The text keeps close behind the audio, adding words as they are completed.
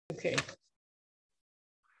Okay.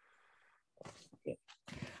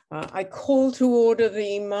 I call to order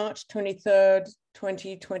the March 23rd,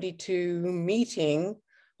 2022 meeting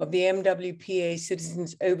of the MWPA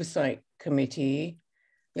Citizens Oversight Committee.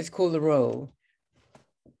 Let's call the roll.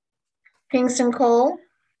 Kingston Cole.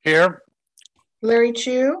 Here. Larry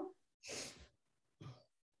Chu.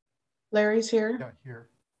 Larry's here. Yeah, here.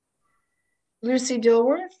 Lucy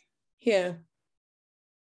Dilworth. Here.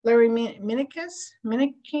 Larry Minikis.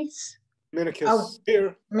 Oh,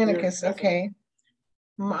 here. Minikis, okay.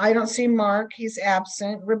 I don't see Mark, he's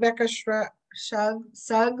absent. Rebecca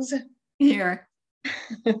Suggs. Here.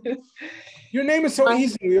 Your name is so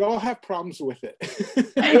easy, we all have problems with it.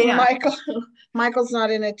 Yeah. Michael's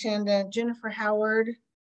not in attendance. Jennifer Howard.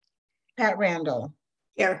 Pat Randall.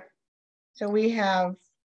 Here. So we have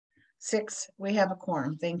 6, we have a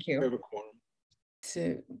quorum, thank you. We have a quorum.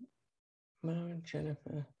 So,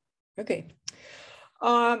 Jennifer. Okay.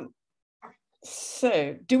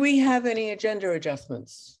 So, do we have any agenda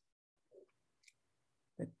adjustments?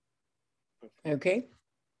 Okay,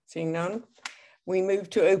 seeing none. We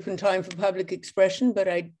move to open time for public expression, but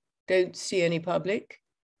I don't see any public.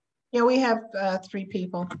 Yeah, we have 3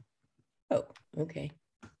 people. Oh, okay.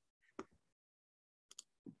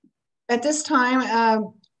 At this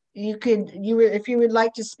time, if you would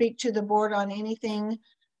like to speak to the board on anything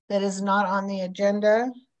that is not on the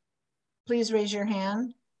agenda, please raise your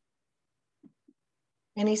hand.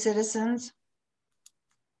 Any citizens?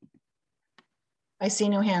 I see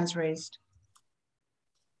no hands raised.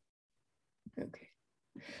 Okay.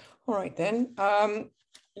 All right then.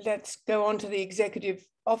 Let's go on to the executive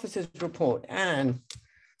officer's report. Anne,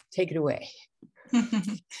 take it away.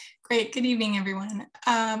 Great. Good evening, everyone.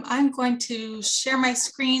 I'm going to share my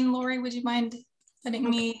screen. Lori, would you mind letting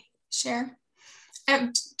me share? I have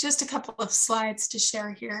just a couple of slides to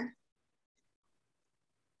share here.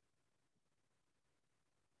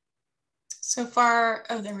 So far,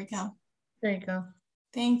 oh, there we go. There you go.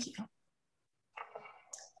 Thank you.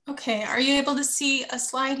 Okay, are you able to see a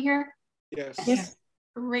slide here? Yes. Yes.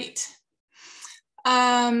 Great.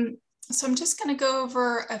 So I'm just going to go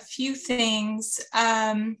over a few things.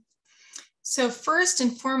 So first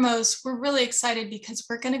and foremost, we're really excited because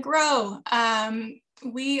we're going to grow.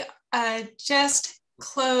 We just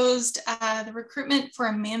closed the recruitment for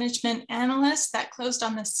a management analyst that closed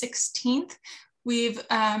on the 16th. We've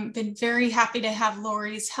been very happy to have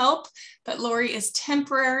Lori's help, but Lori is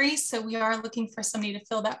temporary, so we are looking for somebody to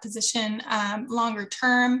fill that position longer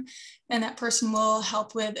term, and that person will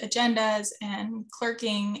help with agendas and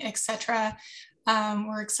clerking, etc.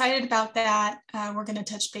 We're excited about that. We're going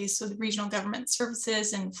to touch base with regional government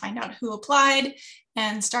services and find out who applied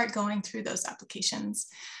and start going through those applications.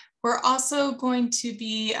 We're also going to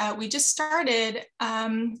be, we just started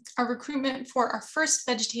our recruitment for our first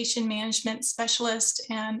vegetation management specialist,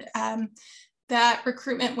 and that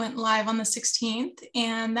recruitment went live on the 16th,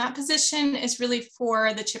 and that position is really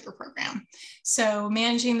for the chipper program. So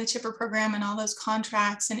managing the chipper program and all those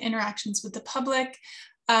contracts and interactions with the public,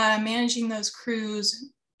 managing those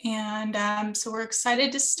crews, and so we're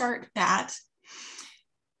excited to start that.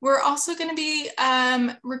 We're also going to be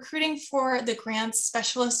recruiting for the grants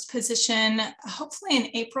specialist position, hopefully in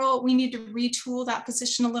April. We need to retool that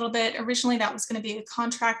position a little bit. Originally, that was going to be a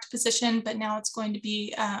contract position, but now it's going to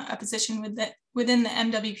be a position within the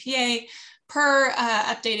MWPA per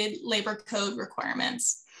updated labor code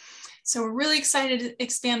requirements. So we're really excited to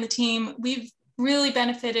expand the team. We've really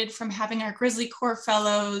benefited from having our Grizzly Corps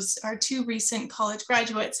fellows, our 2 recent college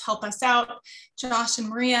graduates help us out, Josh and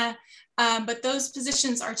Maria. But those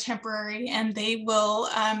positions are temporary and they will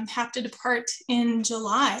have to depart in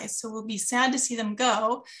July. So we'll be sad to see them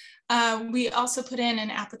go. We also put in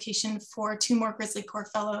an application for 2 more Grizzly Corps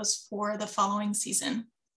fellows for the following season.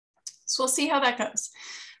 So we'll see how that goes.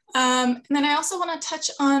 And then I also want to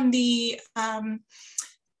touch on the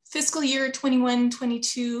fiscal year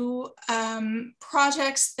 21-22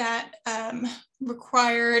 projects that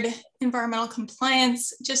required environmental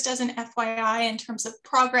compliance. Just as an FYI, in terms of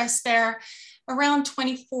progress there, around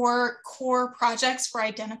 24 core projects were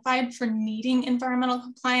identified for needing environmental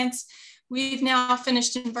compliance. We've now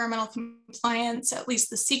finished environmental compliance, at least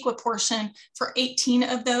the CEQA portion, for 18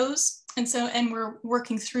 of those. And we're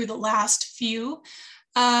working through the last few.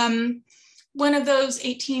 One of those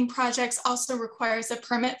 18 projects also requires a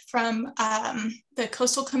permit from the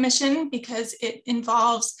Coastal Commission because it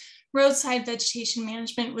involves roadside vegetation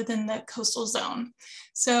management within the coastal zone.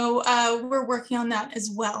 So we're working on that as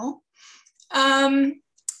well.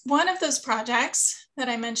 One of those projects that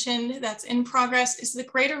I mentioned that's in progress is the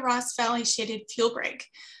Greater Ross Valley Shaded Fuel Break.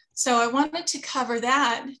 So I wanted to cover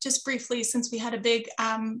that just briefly since we had a big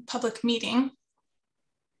public meeting.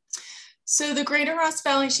 So the Greater Ross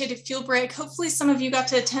Valley Shaded Fuel Break, hopefully some of you got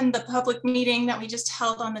to attend the public meeting that we just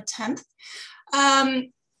held on the 10th.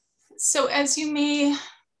 So as you may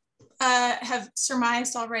have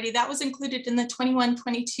surmised already, that was included in the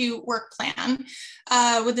 21-22 work plan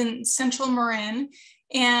within Central Marin.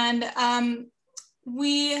 And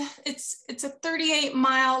it's a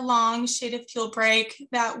 38-mile long shaded fuel break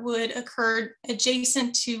that would occur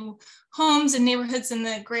adjacent to homes and neighborhoods in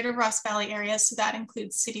the Greater Ross Valley area. So that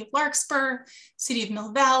includes City of Larkspur, City of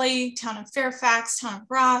Mill Valley, Town of Fairfax, Town of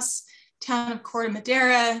Ross, Town of Corte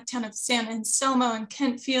Madera, Town of San Anselmo and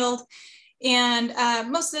Kentfield. And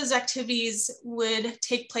most of those activities would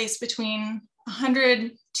take place between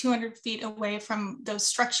 100, 200 feet away from those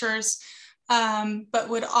structures, but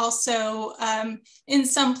would also, in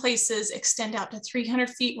some places, extend out to 300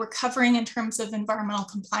 feet. We're covering in terms of environmental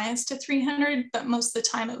compliance to 300, but most of the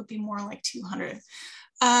time it would be more like 200.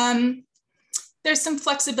 There's some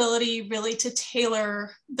flexibility really to tailor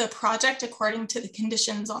the project according to the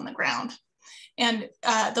conditions on the ground and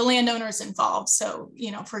the landowners involved. So,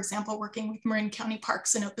 you know, for example, working with Marin County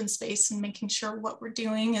Parks and Open Space and making sure what we're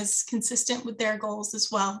doing is consistent with their goals as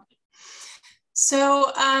well.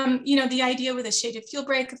 So, you know, the idea with a shaded fuel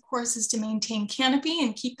break, of course, is to maintain canopy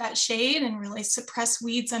and keep that shade and really suppress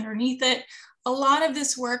weeds underneath it. A lot of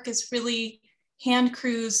this work is really hand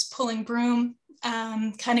crews, pulling broom,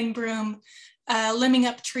 cutting broom, limbing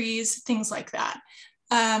up trees, things like that.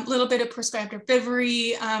 A little bit of prescribed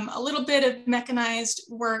herbivory, a little bit of mechanized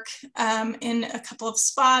work in a couple of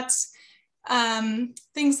spots,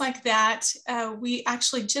 things like that. We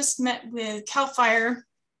actually just met with CAL FIRE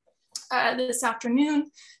this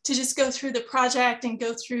afternoon to just go through the project and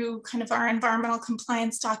go through kind of our environmental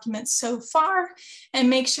compliance documents so far and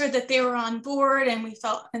make sure that they were on board and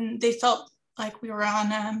they felt like we were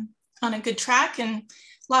on a good track, and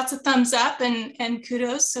lots of thumbs up and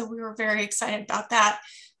kudos. So we were very excited about that.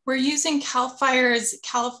 We're using CAL FIRE's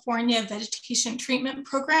California Vegetation Treatment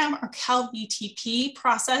Program, or CalVTP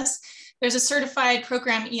process. There's a certified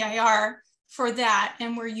program EIR for that,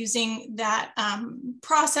 and we're using that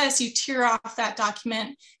process. You tier off that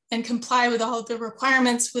document and comply with all of the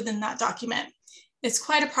requirements within that document. It's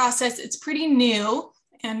quite a process. It's pretty new,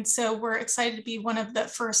 and so we're excited to be one of the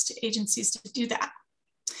first agencies to do that.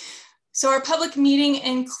 So our public meeting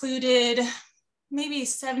included maybe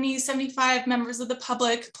 70, 75 members of the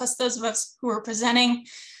public, plus those of us who were presenting.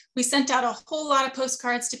 We sent out a whole lot of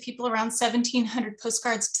postcards to people, around 1,700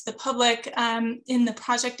 postcards to the public in the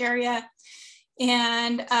project area,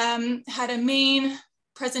 and had a main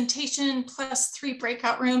presentation plus 3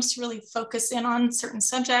 breakout rooms to really focus in on certain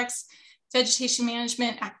subjects: vegetation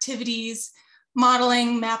management, activities,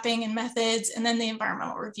 modeling, mapping, and methods, and then the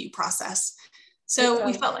environmental review process. So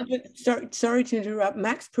we felt like— Sorry to interrupt.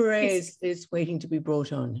 Max Perez is waiting to be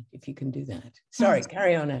brought on, if you can do that. Sorry,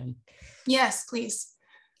 carry on, Anne. Yes, please.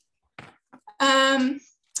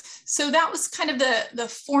 So that was kind of the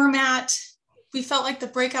format. We felt like the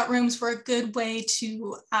breakout rooms were a good way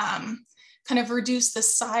to kind of reduce the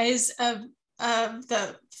size of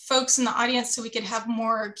the folks in the audience so we could have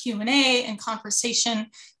more Q&A and conversation.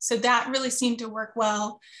 So that really seemed to work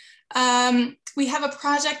well. We have a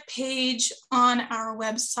project page on our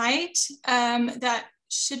website that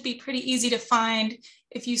should be pretty easy to find.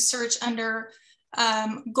 If you search under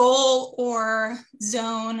goal or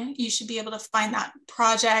zone, you should be able to find that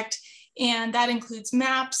project. And that includes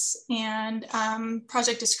maps and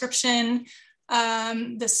project description,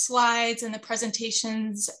 the slides and the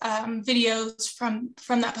presentations, videos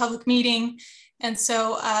from that public meeting. And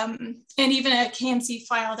so, and even a KMC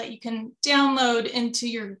file that you can download into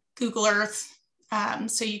your Google Earth,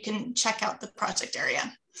 so you can check out the project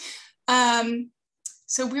area.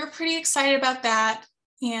 So we were pretty excited about that,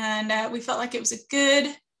 and we felt like it was a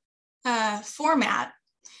good format.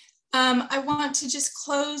 I want to just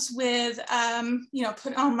close with, you know,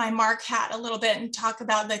 put on my Mark hat a little bit and talk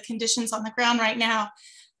about the conditions on the ground right now.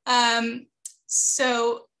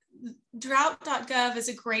 So drought.gov is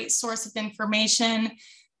a great source of information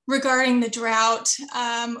regarding the drought.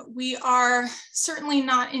 We are certainly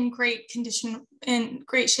not in great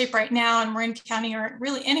shape right now in Marin County, or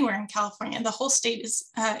really anywhere in California. The whole state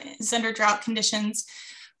is under drought conditions.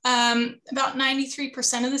 About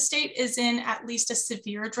 93% of the state is in at least a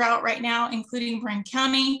severe drought right now, including Marin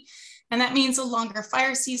County. And that means a longer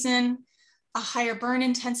fire season, a higher burn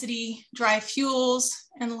intensity, dry fuels,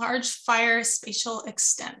 and large fire spatial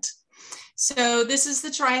extent. So this is the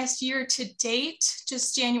driest year to date,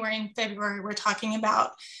 just January and February we're talking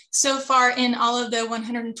about. So far in all of the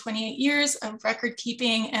 128 years of record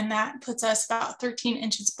keeping, and that puts us about 13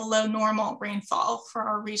 inches below normal rainfall for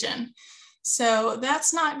our region. So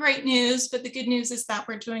that's not great news, but the good news is that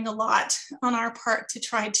we're doing a lot on our part to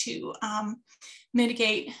try to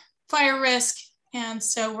mitigate fire risk. And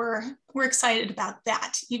so we're excited about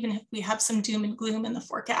that, even if we have some doom and gloom in the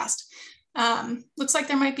forecast. Looks like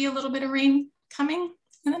there might be a little bit of rain coming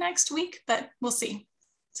in the next week, but we'll see.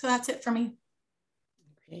 So that's it for me.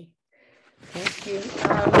 Okay, thank you.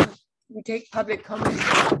 We take public comment.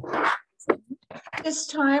 This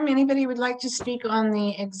time, anybody would like to speak on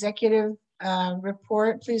the executive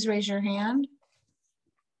report, please raise your hand.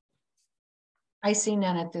 I see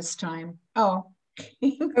none at this time. Oh.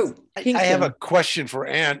 I have a question for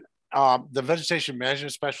Ann, the vegetation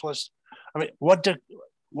management specialist. I mean, what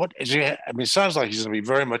is he? I mean, it sounds like he's going to be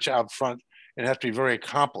very much out front and have to be very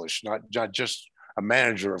accomplished, not just a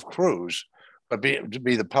manager of crews, but to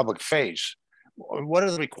be the public face. What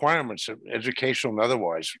are the requirements, educational and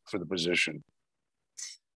otherwise, for the position?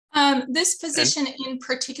 This position in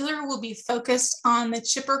particular will be focused on the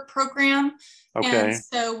chipper program. Okay. And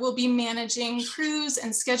so we'll be managing crews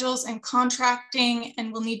and schedules and contracting,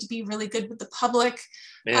 and we'll need to be really good with the public.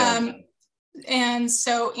 Yeah. And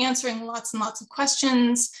so answering lots and lots of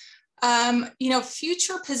questions. You know,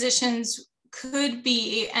 future positions could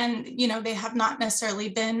be, and you know, they have not necessarily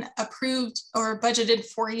been approved or budgeted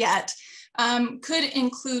for yet, could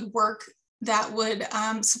include work that would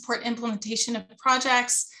support implementation of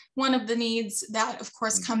projects. One of the needs that, of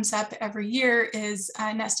course, comes up every year is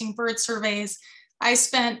nesting bird surveys. I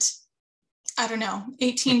spent, I don't know,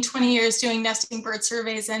 18, 20 years doing nesting bird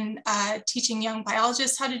surveys and teaching young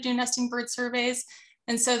biologists how to do nesting bird surveys.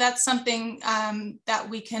 And so that's something that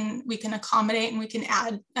we can accommodate and we can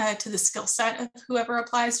add to the skill set of whoever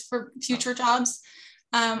applies for future jobs.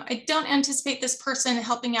 I don't anticipate this person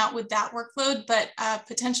helping out with that workload, but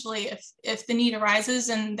potentially if the need arises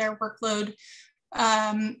and their workload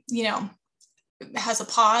you know, has a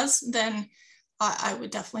pause, then I would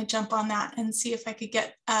definitely jump on that and see if I could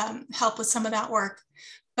get help with some of that work.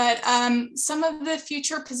 But some of the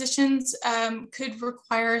future positions could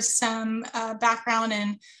require some background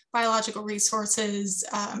in biological resources,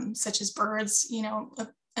 such as birds. You know,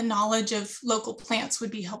 a knowledge of local plants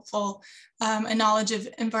would be helpful. A knowledge of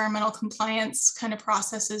environmental compliance kind of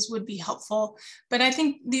processes would be helpful. But I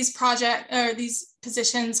think these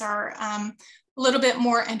positions are a little bit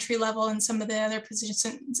more entry level in some of the other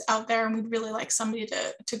positions out there, and we'd really like somebody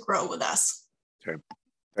to grow with us. Okay,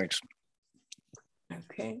 thanks.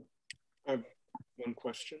 Okay. I have one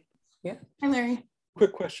question. Yeah. Hi, Larry.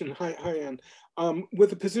 Quick question. Hi, Ann.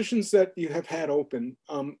 With the positions that you have had open,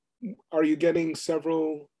 are you getting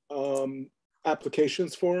several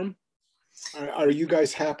applications for them? Are you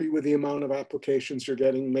guys happy with the amount of applications you're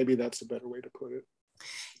getting? Maybe that's a better way to put it.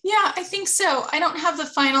 Yeah, I think so. I don't have the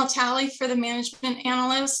final tally for the management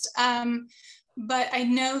analyst, but I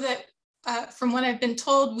know that from what I've been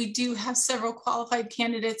told, we do have several qualified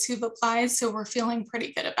candidates who've applied, so we're feeling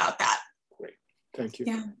pretty good about that. Great, thank you.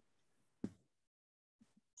 Yeah.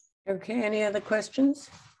 Okay, any other questions?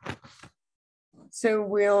 So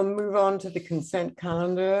we'll move on to the consent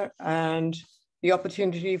calendar, and the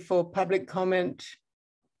opportunity for public comment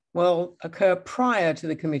will occur prior to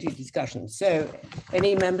the committee discussion. So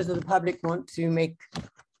any members of the public want to make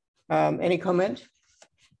any comment?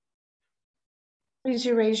 Please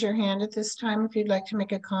raise your hand at this time if you'd like to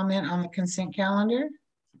make a comment on the consent calendar.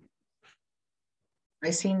 I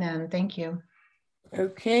see none, thank you.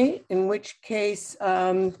 Okay, in which case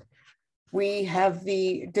we have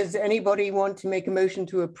does anybody want to make a motion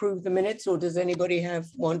to approve the minutes, or does anybody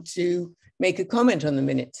want to make a comment on the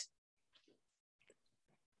minutes?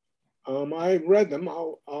 I read them.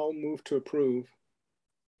 I'll move to approve.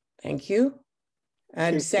 Thank you.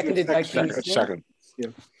 And seconded by Kingston. Second. Yeah.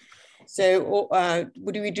 So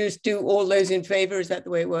would we just do all those in favor? Is that the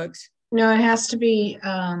way it works? No, it has to be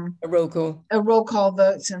a roll call. A roll call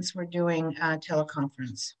vote since we're doing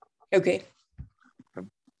teleconference. Okay.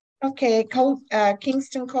 Okay,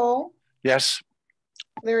 Kingston Cole. Yes.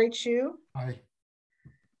 Larry Chu. Aye.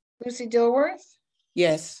 Lucy Dilworth.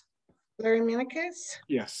 Yes. Larry Minikis.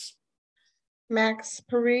 Yes. Max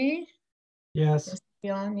Paris. Yes.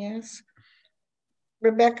 Beyond, yes.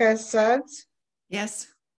 Rebecca Suds. Yes.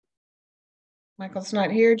 Michael's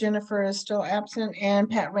not here. Jennifer is still absent. And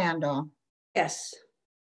Pat Randall. Yes.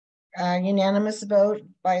 Unanimous vote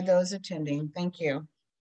by those attending. Thank you.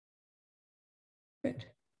 Good.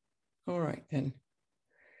 All right then.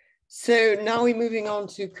 So now we're moving on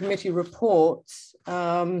to committee reports.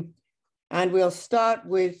 And we'll start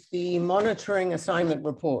with the monitoring assignment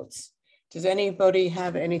reports. Does anybody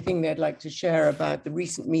have anything they'd like to share about the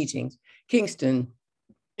recent meetings? Kingston.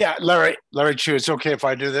 Yeah, Larry Chu, it's okay if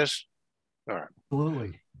I do this? All right.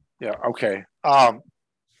 Absolutely. Yeah, okay.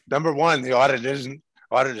 Number one, the audit is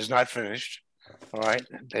not finished. All right.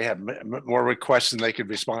 They have more requests than they could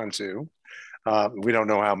respond to. We don't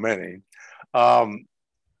know how many.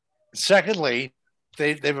 Secondly,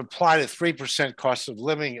 they've applied a 3% cost of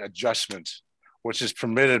living adjustment, which is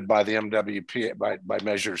permitted by the MWP by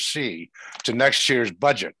Measure C to next year's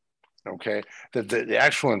budget. Okay, the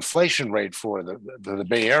actual inflation rate for the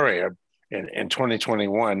Bay Area in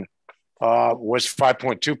 2021 was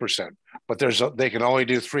 5.2%, but they can only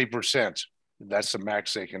do 3%. That's the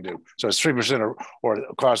max they can do. So it's 3% or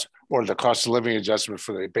the cost of living adjustment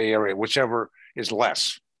for the Bay Area, whichever is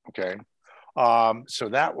less. Okay. So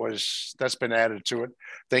that's been added to it.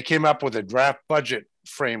 They came up with a draft budget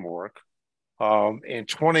framework. In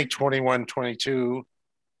 2021-22,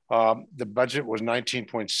 the budget was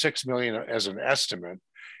 19.6 million as an estimate.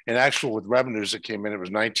 And actual with revenues that came in, it was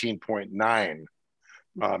 19.9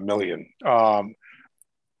 million.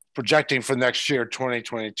 Projecting for next year,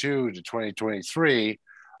 2022 to 2023,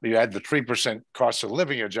 you had the 3% cost of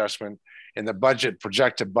living adjustment, and the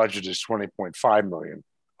projected budget is 20.5 million.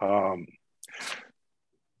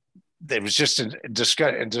 It was just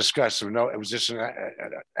discussed. So no, it was just an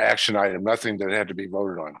action item, nothing that had to be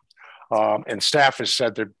voted on. And staff has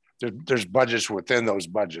said that there's budgets within those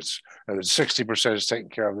budgets. And the 60% is taken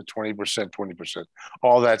care of, the 20%, 20%.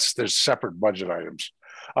 All there's separate budget items.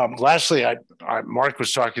 Lastly, Mark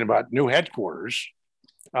was talking about new headquarters.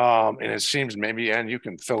 And it seems maybe, Ann, you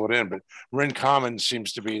can fill it in, but Marin Commons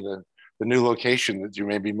seems to be the new location that you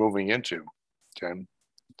may be moving into. Okay.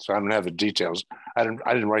 So I don't have the details. I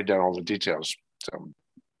didn't write down all the details. So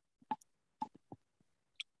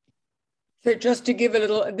just to give a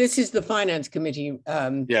little, this is the finance committee.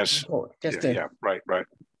 Yes. Report, just yeah, right.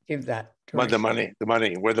 Give that. But the money,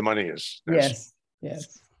 where the money is. Yes.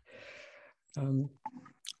 So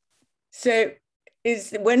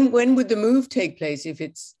when would the move take place if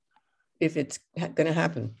it's going to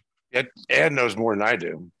happen? Ann knows more than I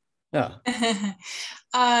do. Oh.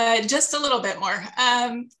 Just a little bit more.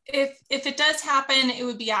 If it does happen, it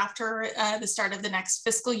would be after the start of the next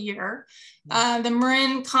fiscal year. The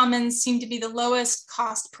Marin Commons seem to be the lowest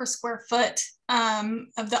cost per square foot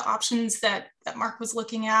of the options that Mark was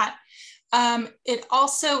looking at. It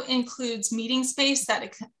also includes meeting space that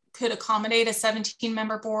it could accommodate a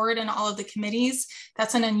 17-member board and all of the committees.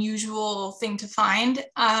 That's an unusual thing to find.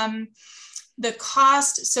 The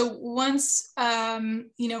cost, so once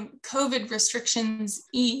COVID restrictions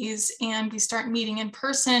ease and we start meeting in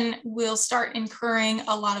person, we'll start incurring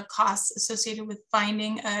a lot of costs associated with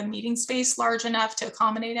finding a meeting space large enough to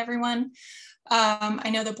accommodate everyone.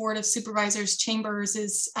 I know the Board of Supervisors Chambers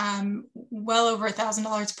is well over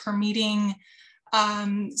 $1,000 per meeting.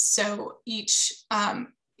 So each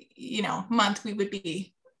month we would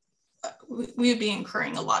be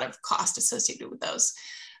incurring a lot of cost associated with those.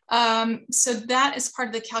 So that is part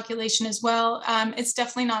of the calculation as well. It's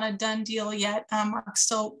definitely not a done deal yet. Mark's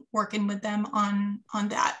still working with them on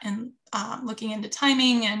that and looking into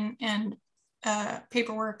timing and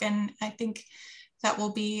paperwork. And I think that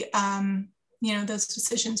will be, those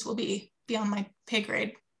decisions will be beyond my pay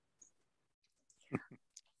grade.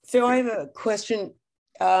 So I have a question.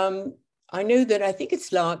 I know that I think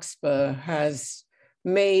it's Larkspur has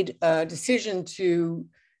made a decision to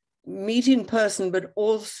meet in person, but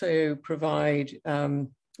also provide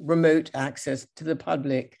remote access to the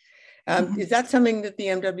public. Is that something that the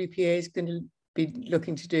MWPA is going to be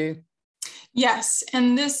looking to do? Yes,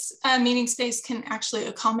 and this meeting space can actually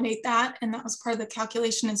accommodate that, and that was part of the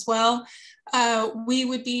calculation as well. We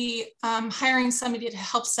would be hiring somebody to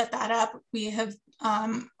help set that up. We have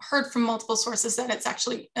heard from multiple sources that it's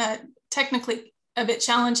actually technically a bit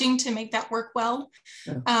challenging to make that work well.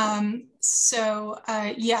 Yeah.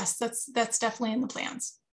 Yes, that's definitely in the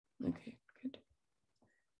plans. Okay, good.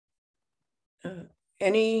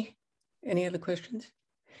 Any other questions?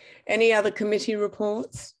 Any other committee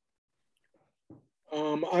reports?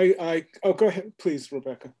 Oh, go ahead, please,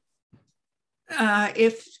 Rebecca.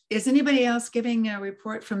 Is anybody else giving a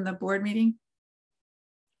report from the board meeting?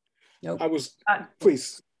 Nope. I was,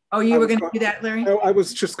 please. Oh, you were going to do that, Larry? I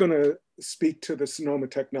was just going to speak to the Sonoma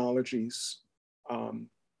Technologies. Well,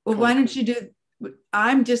 why don't you do,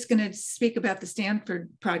 I'm just going to speak about the Stanford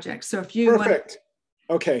project. So if you Perfect.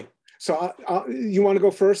 Okay. So you want to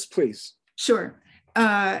go first, please? Sure.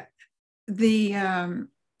 So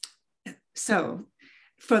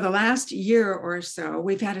for the last year or so,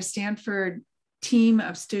 we've had a Stanford team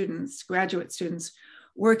of students, graduate students,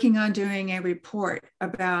 working on doing a report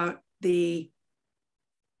about the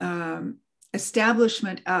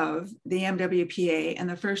establishment of the MWPA and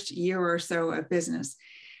the first year or so of business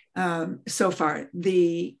so far.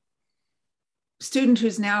 The student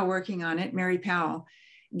who's now working on it, Mary Powell,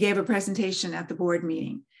 gave a presentation at the board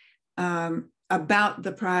meeting about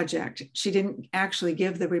the project. She didn't actually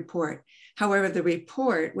give the report. However, the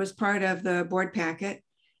report was part of the board packet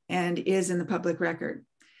and is in the public record.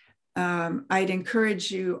 I'd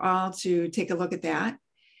encourage you all to take a look at that.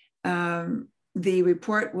 The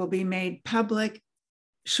report will be made public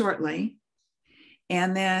shortly.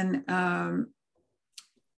 And then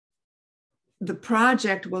the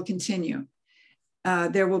project will continue.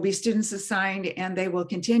 There will be students assigned and they will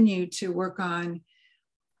continue to work on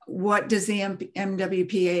what does the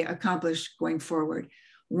MWPA accomplish going forward.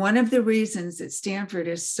 One of the reasons that Stanford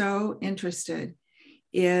is so interested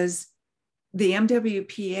is the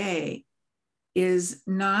MWPA is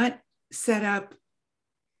not set up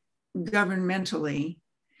governmentally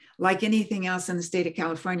like anything else in the state of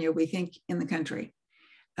California, we think, in the country.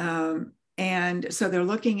 And so they're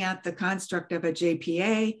looking at the construct of a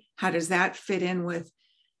JPA. How does that fit in with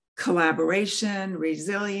collaboration,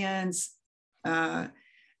 resilience,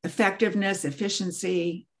 effectiveness,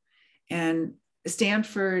 efficiency? And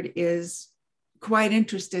Stanford is quite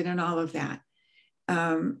interested in all of that.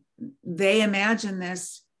 They imagine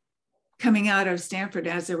this coming out of Stanford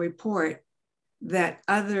as a report that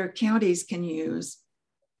other counties can use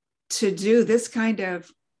to do this kind of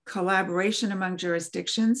collaboration among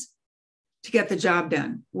jurisdictions to get the job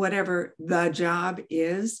done, whatever the job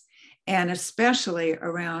is, and especially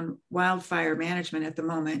around wildfire management at the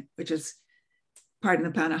moment, which is, pardon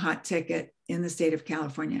the pun, a hot ticket in the state of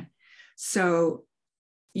California. So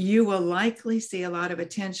you will likely see a lot of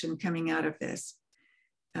attention coming out of this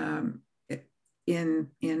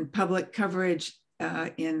in public coverage,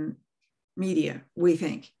 in media, we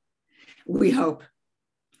think, we hope.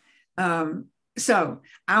 So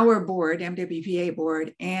our board, MWPA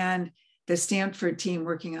board, and the Stanford team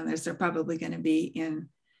working on this are probably going to be in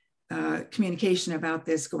communication about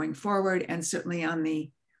this going forward, and certainly on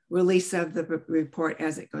the release of the report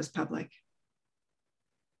as it goes public.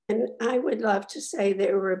 And I would love to say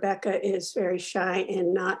that Rebecca is very shy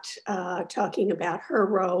and not talking about her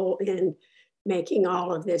role in making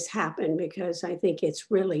all of this happen, because I think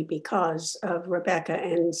it's really because of Rebecca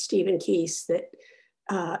and Stephen Keese that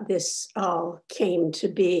this all came to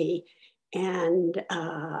be. And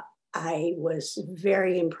I was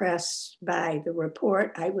very impressed by the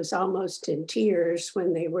report. I was almost in tears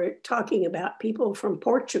when they were talking about people from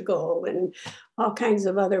Portugal and all kinds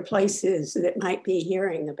of other places that might be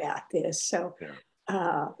hearing about this. So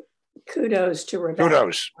kudos to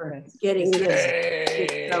Rebecca for getting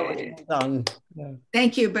this going.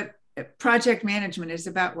 Thank you, but project management is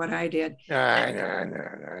about what I did.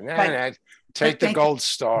 No. Take the gold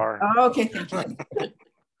star. Oh, okay, thank you.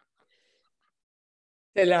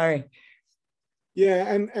 Hey, Larry.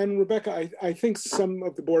 Yeah, and Rebecca, I think some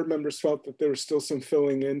of the board members felt that there was still some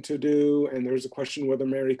filling in to do, and there was a question whether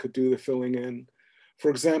Mary could do the filling in.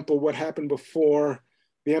 For example, what happened before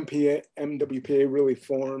the MWPA really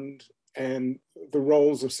formed, and the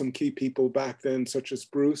roles of some key people back then, such as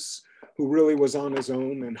Bruce, who really was on his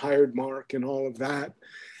own and hired Mark and all of that.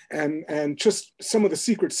 And just some of the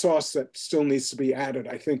secret sauce that still needs to be added,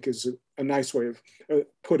 I think, is a nice way of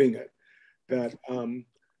putting it. That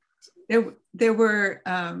there were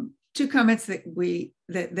two comments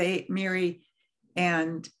that Mary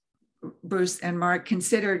and Bruce and Mark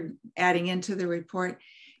considered adding into the report,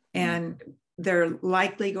 and they're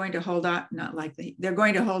likely going to hold off, not likely, they're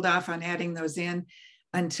going to hold off on adding those in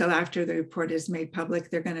until after the report is made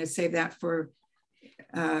public. They're going to save that for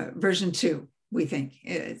version 2, we think.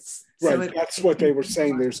 It's right. So that's what they were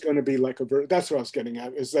saying. There's going to be like that's what I was getting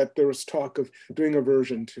at, is that there was talk of doing a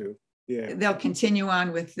version 2. Yeah. They'll continue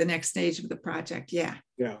on with the next stage of the project. Yeah.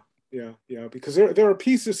 Yeah. Because there are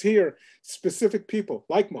pieces here, specific people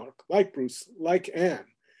like Mark, like Bruce, like Anne,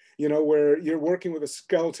 where you're working with a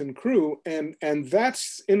skeleton crew, and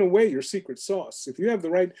that's in a way your secret sauce. If you have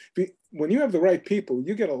when you have the right people,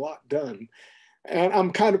 you get a lot done. And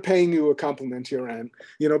I'm kind of paying you a compliment here, Anne,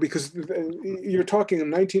 because you're talking a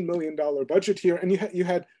 $19 million budget here, and you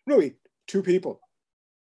had really 2 people.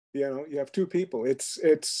 You have 2 people.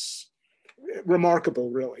 It's remarkable,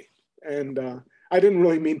 really. And I didn't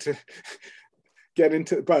really mean to get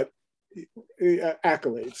into, but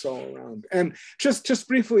accolades all around. And just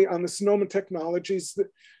briefly on the Sonoma Technologies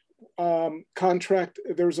contract,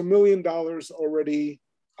 there's $1 million already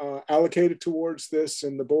allocated towards this,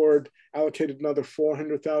 and the board allocated another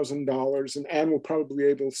 $400,000, and Anne will probably be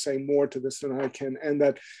able to say more to this than I can, and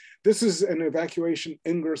that this is an evacuation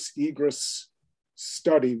ingress egress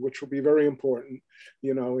study, which will be very important,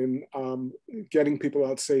 you know, in getting people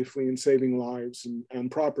out safely and saving lives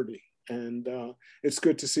and property. And it's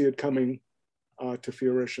good to see it coming to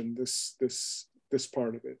fruition, this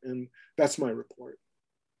part of it. And that's my report.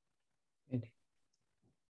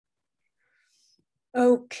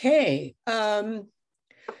 Okay.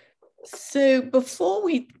 So before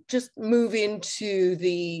we just move into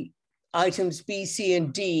the items B, C,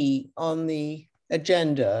 and D on the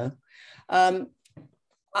agenda,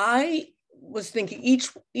 I was thinking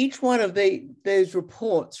each one of those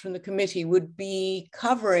reports from the committee would be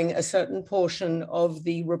covering a certain portion of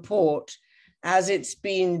the report as it's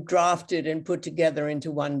been drafted and put together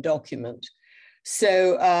into one document.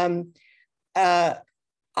 So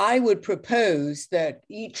I would propose that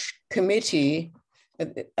each committee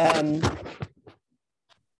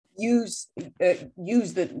use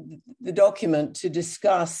the document to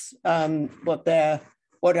discuss what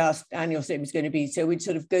our annual statement is going to be. So we'd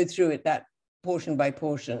sort of go through it that portion by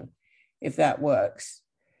portion, if that works.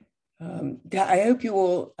 I hope you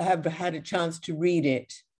all have had a chance to read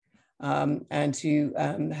it and to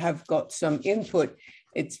have got some input.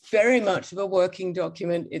 It's very much of a working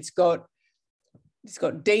document. It's got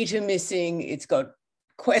data missing. It's got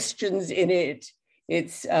questions in it.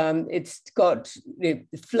 It's got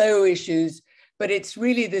flow issues, but it's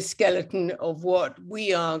really the skeleton of what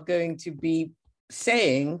we are going to be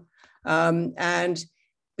saying. And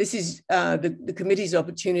this is the committee's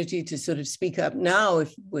opportunity to sort of speak up now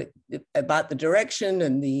about the direction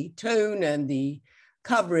and the tone and the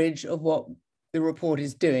coverage of what the report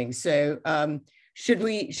is doing. So should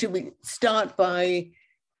we start by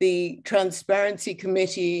the Transparency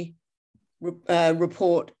Committee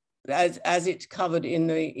report as it's covered in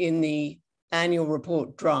the annual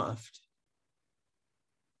report draft?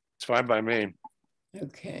 It's fine by me.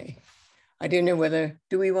 Okay. I don't know whether,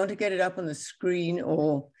 do we want to get it up on the screen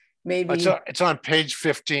or maybe? It's on page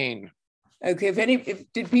 15. Okay,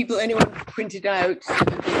 did anyone print it out?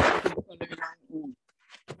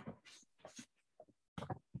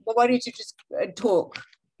 Well, why don't you just talk?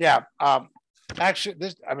 Yeah, actually,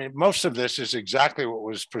 most of this is exactly what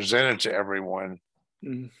was presented to everyone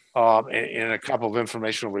in a couple of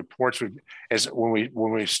informational reports when we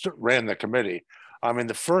ran the committee.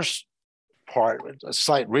 The first part, a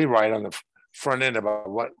slight rewrite on the front end about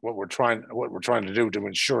what we're trying to do to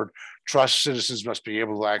ensure trust. Citizens must be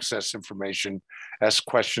able to access information, ask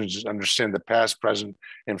questions, understand the past, present,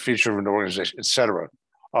 and future of an organization, etc.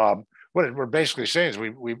 What we're basically saying is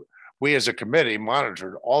we as a committee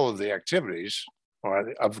monitored all of the activities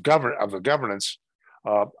of the governance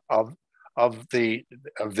of the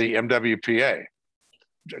MWPA,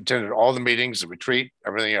 attended all the meetings, the retreat,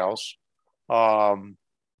 everything else, and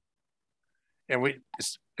we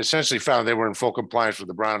essentially found they were in full compliance with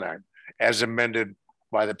the Brown Act as amended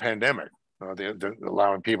by the pandemic,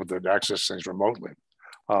 allowing people to access things remotely.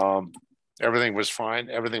 Everything was fine.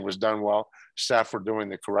 Everything was done well. Staff were doing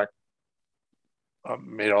the correct,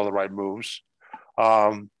 made all the right moves.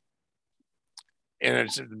 And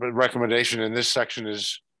the recommendation in this section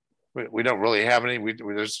is we don't really have any.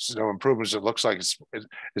 There's no improvements. It looks like it's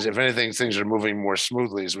if anything, things are moving more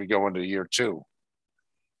smoothly as we go into year 2.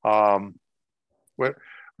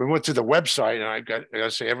 We went to the website, and I got to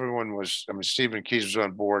say, everyone was. Stephen Keys was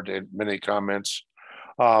on board. Had many comments.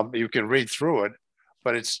 You can read through it,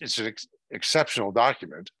 but it's an exceptional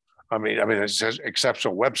document. It's an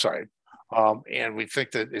exceptional website, and we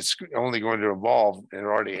think that it's only going to evolve, and it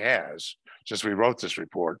already has since we wrote this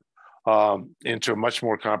report, into a much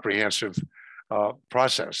more comprehensive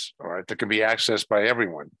process. All right, that can be accessed by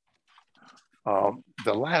everyone.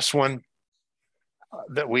 The last one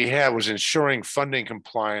that we had was ensuring funding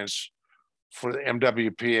compliance for the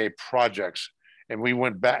MWPA projects. And we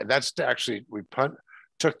went back, that's actually,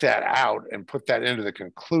 took that out and put that into the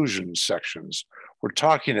conclusion sections. We're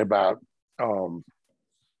talking about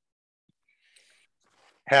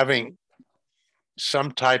having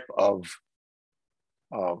some type of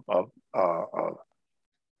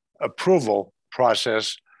approval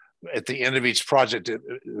process at the end of each project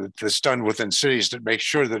that's done within cities to make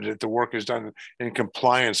sure that the work is done in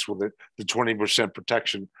compliance with the 20%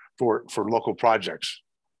 protection for local projects.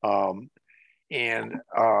 Again,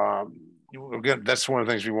 that's one of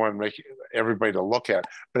the things we want to make everybody to look at,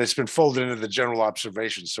 but it's been folded into the general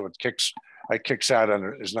observations. So it kicks out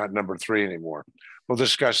under, is not number 3 anymore. We'll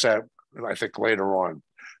discuss that, I think, later on.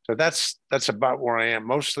 So that's about where I am.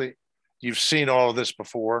 Mostly, you've seen all of this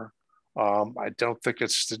before. I don't think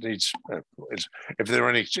it needs, if there are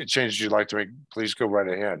any changes you'd like to make, please go right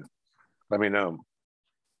ahead. Let me know.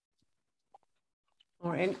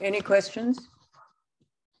 Or any questions?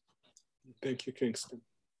 Thank you, Kingston.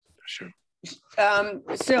 Sure.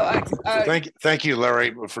 Thank you,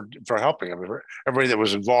 Larry, for helping. I mean, everybody that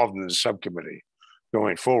was involved in the subcommittee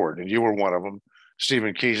going forward, and you were one of them.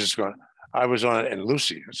 Stephen Keys is going. I was on it, and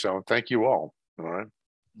Lucy. So thank you all. All right.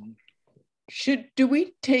 Do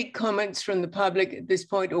we take comments from the public at this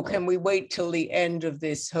point, or can we wait till the end of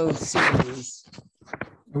this whole series?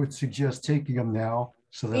 I would suggest taking them now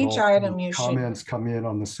so that each all item you comments come in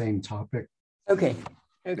on the same topic. Okay.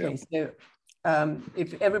 Okay. Yeah. So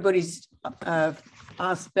if everybody's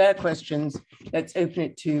asked their questions, let's open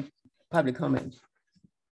it to public comment.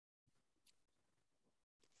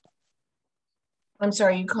 I'm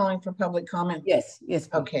sorry, you calling for public comment? Yes. Yes.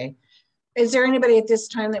 Okay. Is there anybody at this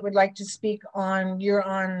time that would like to speak on, you're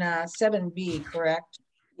on 7B, correct?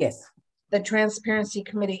 Yes. The Transparency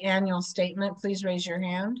Committee annual statement, please raise your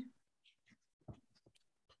hand.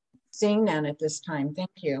 Seeing none at this time,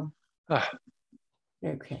 thank you.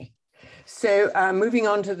 Okay. So moving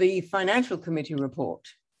on to the Financial Committee report.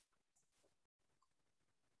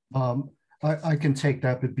 I can take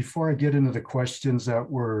that, but before I get into the questions that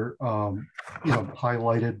were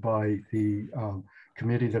highlighted by the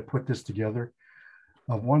committee that put this together,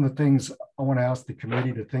 one of the things I want to ask the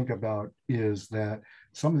committee to think about is that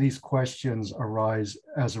some of these questions arise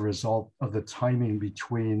as a result of the timing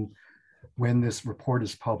between when this report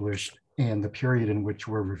is published and the period in which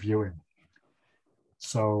we're reviewing.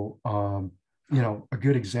 So, a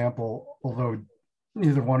good example, although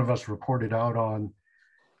neither one of us reported out on,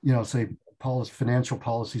 say, financial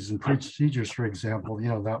policies and procedures, for example,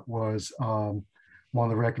 that was one of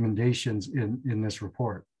the recommendations in this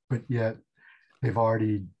report, but yet they've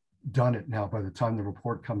already done it now. By the time the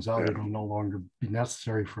report comes out, it will no longer be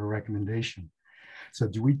necessary for a recommendation. So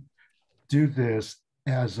do we do this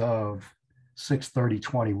as of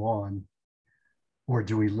 6/30/21, or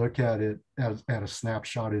do we look at it as at a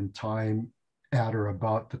snapshot in time at or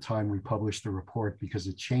about the time we publish the report? Because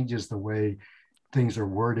it changes the way things are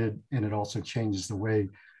worded, and it also changes the way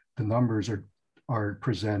the numbers are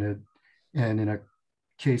presented. And in a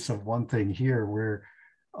case of one thing here where,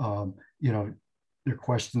 there are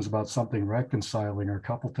questions about something reconciling, or a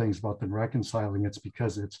couple things about them reconciling, it's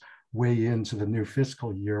because it's way into the new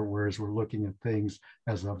fiscal year, whereas we're looking at things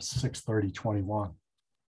as of 6/30/21.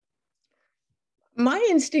 My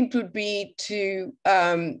instinct would be to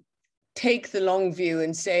take the long view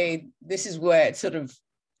and say, this is where it's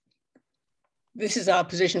this is our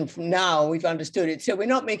position from now, we've understood it. So we're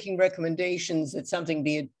not making recommendations that something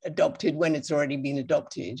be adopted when it's already been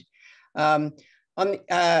adopted. And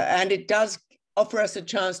it does offer us a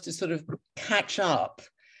chance to sort of catch up,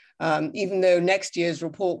 even though next year's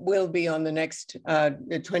report will be on the next,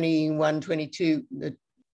 the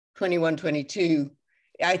 21-22.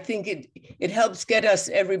 I think it helps get us,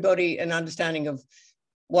 everybody, an understanding of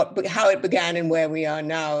how it began and where we are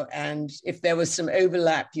now. And if there was some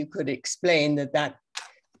overlap, you could explain that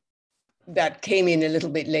came in a little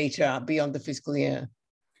bit later beyond the fiscal year.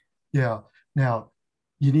 Yeah. Now,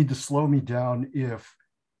 you need to slow me down if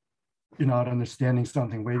you're not understanding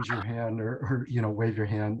something. Wave your hand, or wave your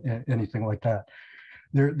hand, anything like that.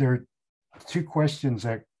 There are two questions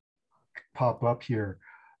that pop up here.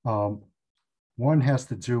 One has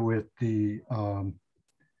to do with the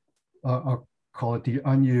I'll call it the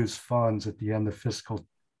unused funds at the end of fiscal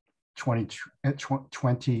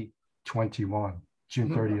 2021, June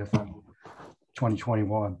 30th,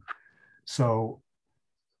 2021. So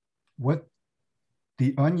what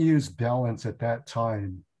the unused balance at that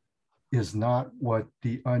time is not what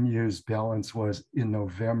the unused balance was in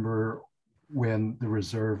November when the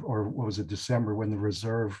reserve, or what was it, December, when the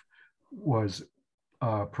reserve was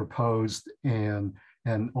proposed and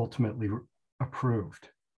ultimately approved.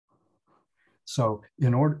 So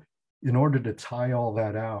in order to tie all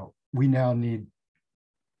that out, we now need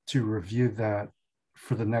to review that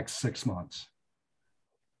for the next 6 months.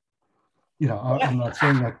 I'm not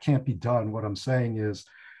saying that can't be done. What I'm saying is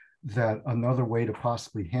that another way to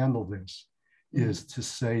possibly handle this is to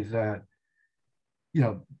say that,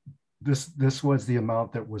 this was the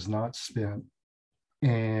amount that was not spent.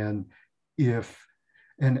 And at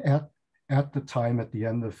the time, at the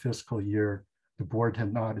end of the fiscal year, the board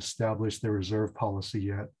had not established their reserve policy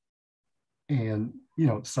yet, and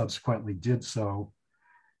subsequently did so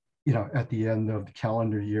at the end of the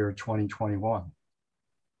calendar year 2021.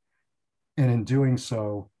 And in doing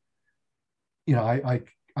so, I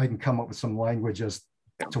can come up with some language as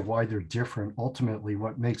to why they're different. Ultimately,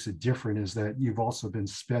 what makes it different is that you've also been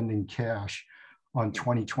spending cash on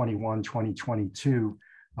 2021, 2022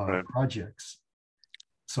 projects.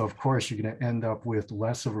 So of course, you're going to end up with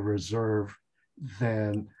less of a reserve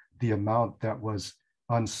than the amount that was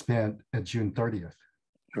unspent at June 30th.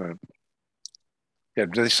 Right. Yeah,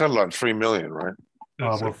 they settled on 3 million, right?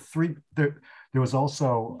 Well, there was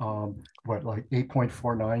also what, like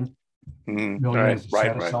 8.49 million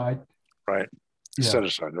set aside. Right. Yeah. Set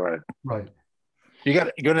aside, right. Right. You're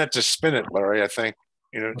gonna have to spin it, Larry, I think.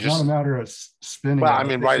 You know, It's just not a matter of spinning. Well, I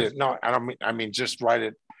mean, write it. No, I mean just write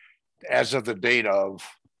it as of the date of.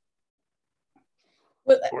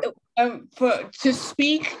 Well, to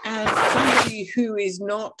speak as somebody who is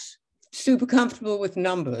not super comfortable with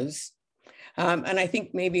numbers, and I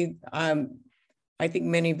think maybe I think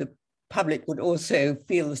many of the public would also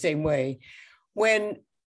feel the same way. When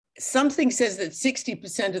something says that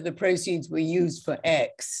 60% of the proceeds were used for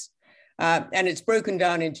X, and it's broken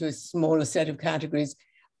down into a smaller set of categories,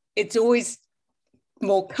 it's always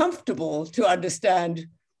more comfortable to understand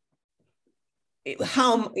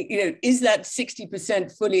how, is that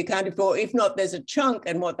 60% fully accounted for? If not, there's a chunk,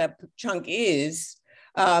 and what that chunk is,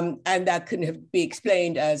 and that can be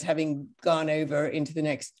explained as having gone over into the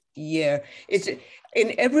next year. It's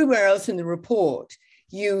in everywhere else in the report.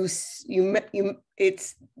 It's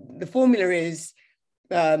the formula is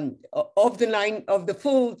of the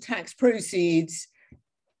full tax proceeds,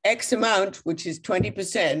 X amount, which is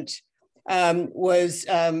 20%, was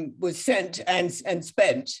sent and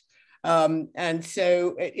spent. And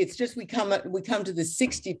so it's just we come to the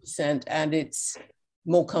 60%, and it's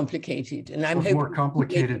more complicated. And it's more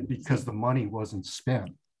complicated because the money wasn't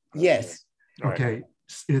spent. Yes. Okay.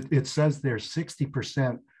 It says there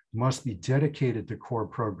 60% must be dedicated to core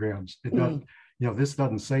programs. It doesn't, this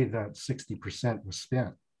doesn't say that 60% was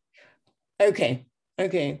spent. Okay.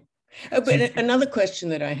 But another question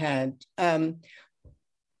that I had,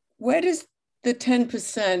 where does the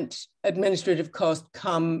 10% administrative cost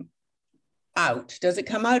come out? Does it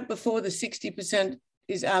come out before the 60%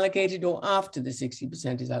 is allocated, or after the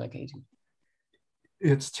 60% is allocated?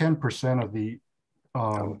 It's 10% of the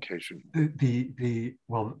allocation.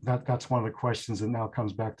 Well, that's one of the questions that now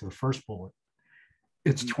comes back to the first bullet.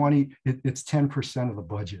 It's 10% of the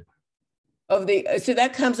budget. So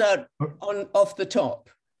that comes out off the top.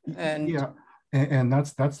 And yeah, and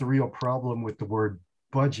that's the real problem with the word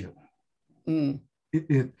budget.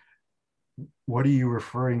 What are you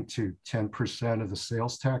referring to? 10% of the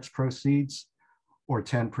sales tax proceeds, or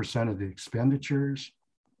 10% of the expenditures?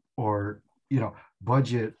 Or,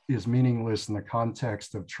 budget is meaningless in the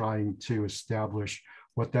context of trying to establish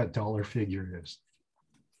what that dollar figure is.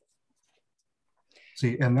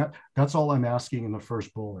 See, and that's all I'm asking in the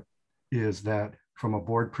first bullet, is that from a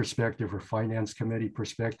board perspective or finance committee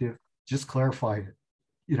perspective, just clarify it.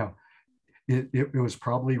 It was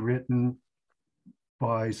probably written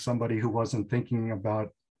by somebody who wasn't thinking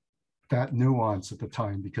about that nuance at the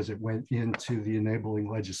time, because it went into the enabling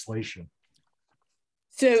legislation.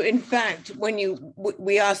 So in fact, when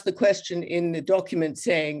we asked the question in the document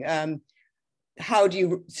saying, how do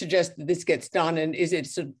you suggest that this gets done? And is it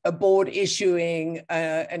a board issuing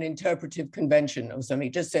an interpretive convention or something?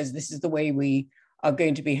 It just says, this is the way we are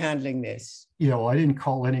going to be handling this. Well, I didn't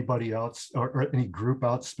call anybody out or any group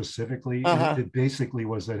out specifically. It basically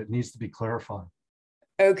was that it needs to be clarified.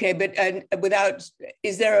 Okay, but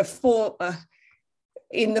is there a form,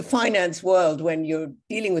 in the finance world, when you're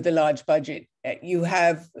dealing with a large budget, you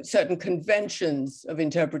have certain conventions of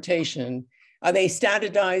interpretation. Are they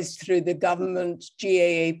standardized through the government,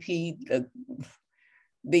 GAAP,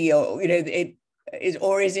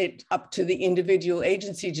 or is it up to the individual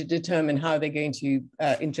agency to determine how they're going to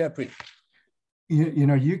interpret?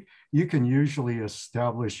 You can usually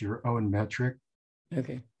establish your own metric.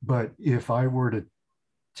 Okay. But if I were to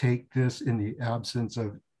take this in the absence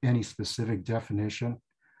of any specific definition,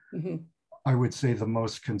 I would say the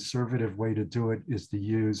most conservative way to do it is to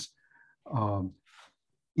use, in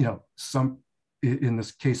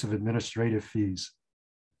this case of administrative fees,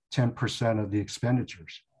 10% of the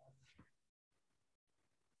expenditures.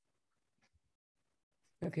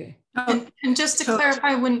 Okay. And just to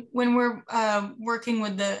clarify, when we're working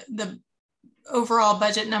with the overall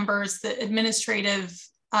budget numbers, the administrative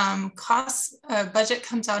costs budget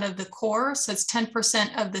comes out of the core, so it's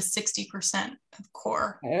 10% of the 60% of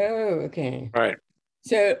core. Oh, okay. Right.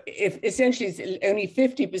 So if essentially it's only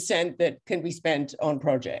 50% that can be spent on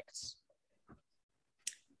projects.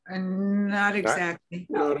 Not exactly.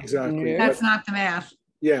 Not exactly. That's not the math.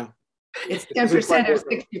 Yeah. It's 10% or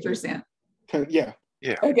 60%. Yeah.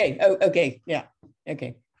 Yeah. Okay. Oh, okay. Yeah.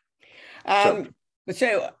 Okay.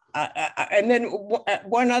 So, and then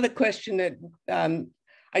one other question that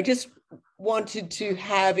I just wanted to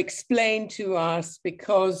have explained to us,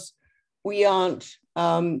 because we aren't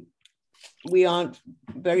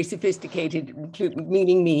very sophisticated,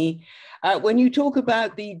 meaning me. When you talk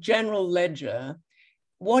about the general ledger,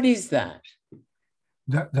 what is that?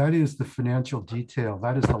 That is the financial detail.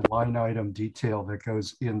 That is the line item detail that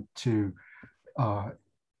goes into a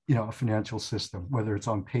financial system, whether it's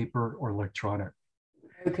on paper or electronic.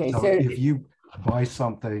 Okay, so if you buy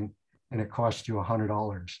something and it costs you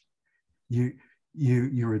 $100,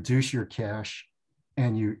 you reduce your cash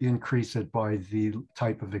and you increase it by the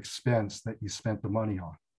type of expense that you spent the money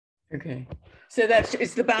on. Okay, so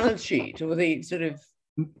it's the balance sheet or the sort of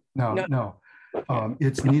no.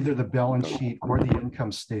 It's neither the balance sheet or the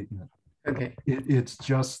income statement. Okay, it's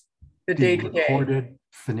just the recorded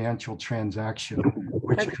financial transaction,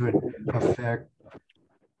 which could affect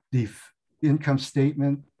the income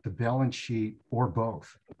statement, the balance sheet, or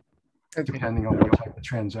both, depending on what type of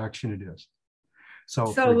transaction it is. So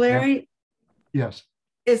Larry, yes.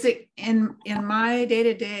 Is it in my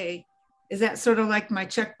day-to-day, is that sort of like my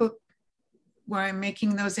checkbook where I'm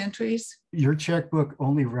making those entries? Your checkbook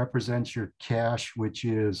only represents your cash, which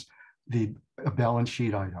is a balance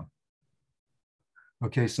sheet item.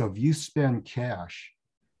 Okay, so if you spend cash,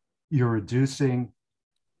 you're reducing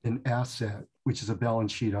an asset, which is a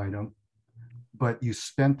balance sheet item, but you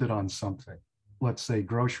spent it on something, let's say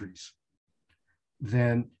groceries.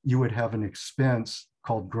 Then you would have an expense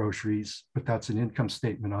called groceries, but that's an income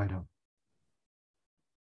statement item.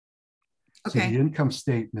 Okay. So the income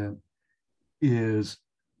statement is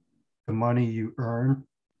the money you earn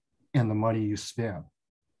and the money you spend.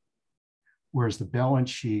 Whereas the balance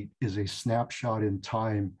sheet is a snapshot in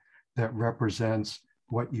time that represents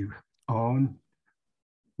what you own,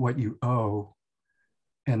 what you owe,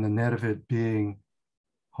 and the net of it being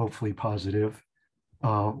hopefully positive,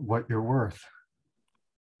 what you're worth.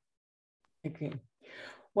 Okay.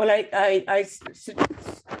 Well, I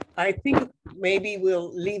think maybe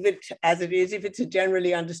we'll leave it as it is. If it's a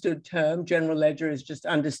generally understood term, general ledger is just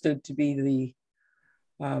understood to be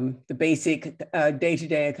the basic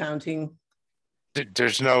day-to-day accounting.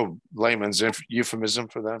 There's no layman's euphemism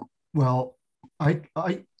for that? Well, I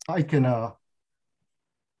can,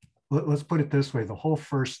 let's put it this way. The whole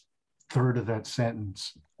first third of that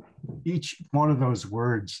sentence, each one of those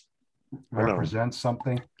words represents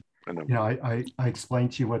something. I know. You know, I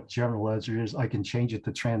explained to you what general ledger is. I can change it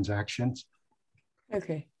to transactions.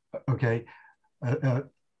 Okay. Okay.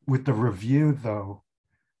 With the review, though,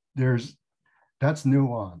 that's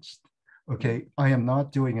nuanced. Okay. I am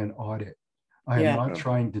not doing an audit. I am not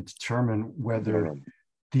trying to determine whether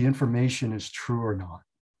the information is true or not.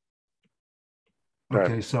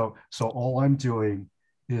 Okay. So all I'm doing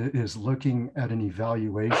is looking at an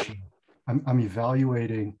evaluation. I'm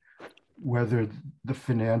evaluating whether the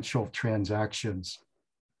financial transactions,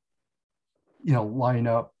 line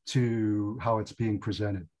up to how it's being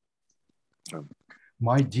presented.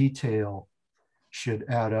 My detail should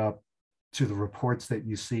add up to the reports that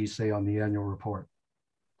you see, say, on the annual report.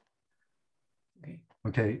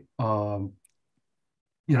 Okay.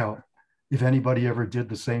 If anybody ever did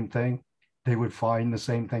the same thing, they would find the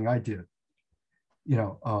same thing I did.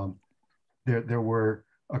 There were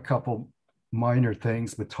a couple minor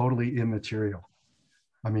things, but totally immaterial.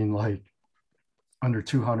 I mean, like under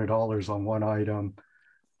 $200 on one item,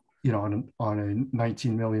 on a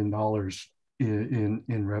 $19 million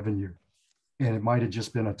in revenue. And it might have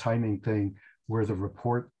just been a timing thing where the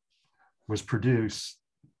report was produced,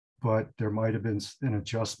 but there might have been an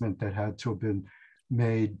adjustment that had to have been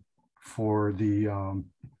made for the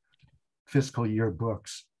fiscal year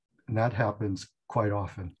books. And that happens quite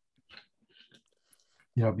often.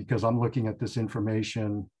 Because I'm looking at this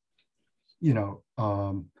information, no,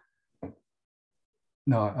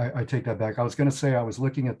 I take that back. I was going to say I was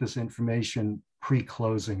looking at this information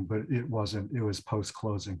pre-closing, but it wasn't. It was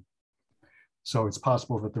post-closing. So it's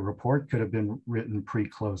possible that the report could have been written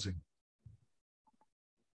pre-closing.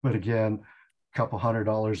 But again, a couple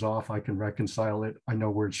 $100 off, I can reconcile it. I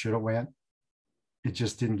know where it should have went. It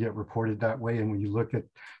just didn't get reported that way. And when you look at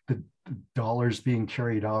the dollars being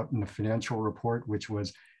carried out in the financial report, which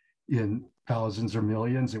was in thousands or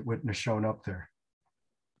millions, it wouldn't have shown up there.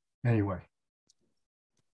 Anyway.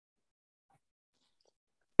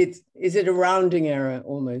 Is it a rounding error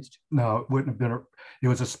almost? No, it wouldn't have been. It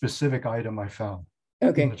was a specific item I found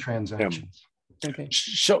in the transactions. Okay.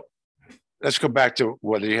 So let's go back to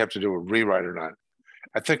whether you have to do a rewrite or not.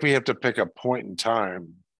 I think we have to pick a point in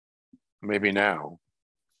time, maybe now,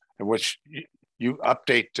 in which you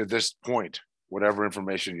update to this point, whatever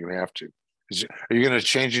information you have to. Are you going to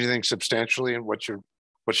change anything substantially in what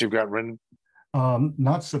you've got written?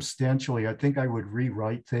 Not substantially. I think I would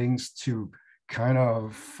rewrite things to kind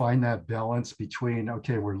of find that balance between,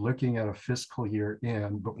 okay, we're looking at a fiscal year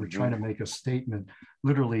end, but we're trying to make a statement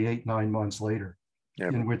literally 8-9 months later,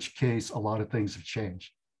 in which case a lot of things have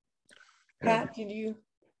changed. Pat, did you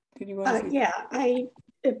want to? Yeah, I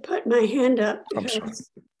put my hand up because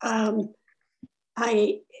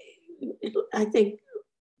I think,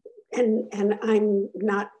 and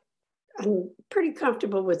I'm pretty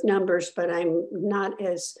comfortable with numbers, but I'm not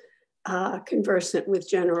as conversant with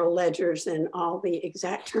general ledgers and all the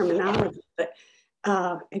exact terminology. But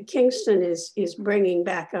Kingston is bringing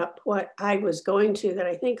back up what I was going to, that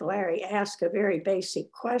I think Larry asked a very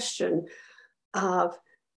basic question of,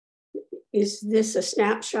 is this a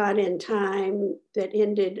snapshot in time that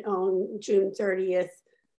ended on June 30th,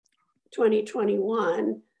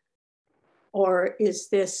 2021? Or is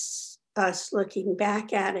this us looking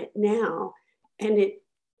back at it now? And it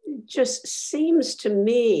just seems to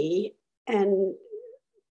me, and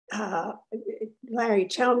Larry,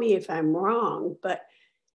 tell me if I'm wrong, but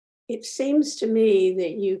it seems to me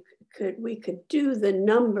that we could do the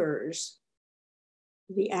numbers,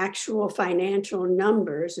 the actual financial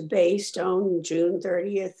numbers based on June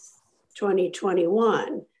 30th,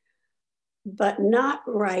 2021, but not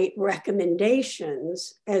write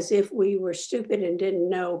recommendations as if we were stupid and didn't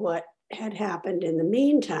know what had happened in the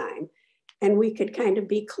meantime. And we could kind of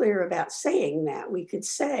be clear about saying that. We could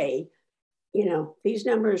say, you know, these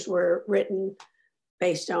numbers were written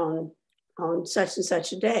based on such and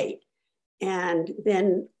such a date. And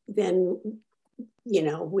then, you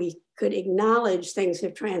know, we could acknowledge things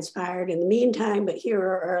have transpired in the meantime, but here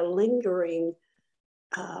are our lingering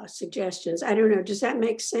suggestions. I don't know, does that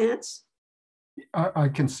make sense? I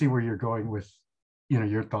can see where you're going with, you know,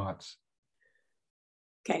 your thoughts.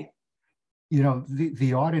 Okay. You know,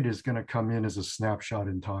 the audit is going to come in as a snapshot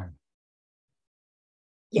in time.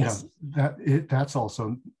 Yes. You know, that's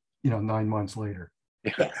also, you know, 9 months later.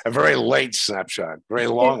 Yeah, yes. A very late snapshot, very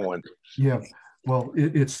long one. Yeah, well,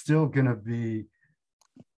 it's still going to be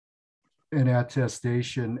an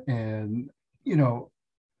attestation and, you know,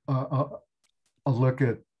 a look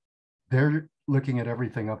at, they're looking at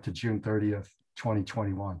everything up to June 30th,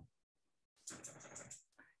 2021.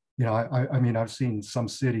 You know, I mean, I've seen some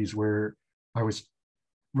cities where I was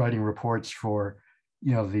writing reports for,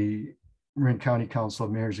 you know, the Marin County Council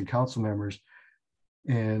of Mayors and Council members,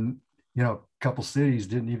 and, you know, a couple cities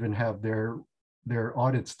didn't even have their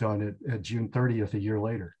audits done at June 30th, a year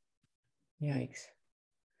later. Yikes.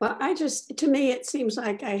 Well, to me, it seems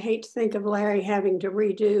like, I hate to think of Larry having to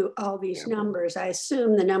redo all these numbers. I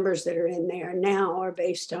assume the numbers that are in there now are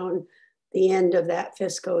based on the end of that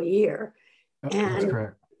fiscal year. That's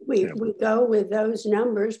correct. We go with those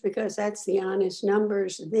numbers because that's the honest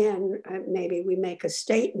numbers. Then maybe we make a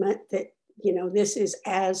statement that, you know, this is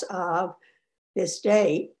as of this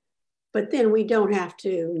date, but then we don't have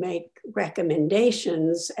to make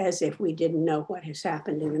recommendations as if we didn't know what has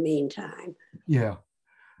happened in the meantime. Yeah.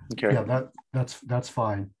 Okay. Yeah, that's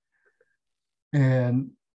fine. And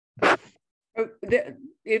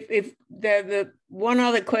if the one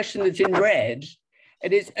other question that's in red,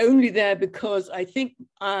 it is only there because I think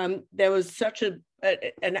there was such a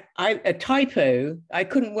typo. I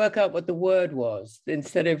couldn't work out what the word was.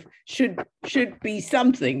 Instead of should be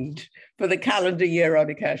something for the calendar year on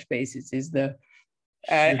a cash basis is the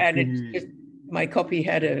and it's just, my copy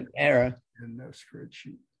had an error in the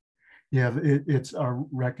spreadsheet. Yeah, it's a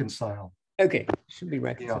reconcile. Okay, should be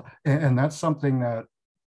reconciled. Yeah, and that's something that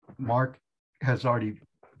Mark has already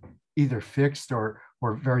either fixed or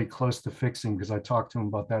very close to fixing, because I talked to him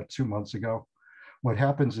about that 2 months ago. What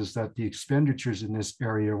happens is that the expenditures in this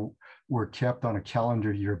area were kept on a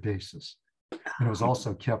calendar year basis, and it was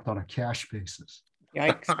also kept on a cash basis.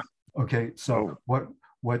 Yikes. Okay, so what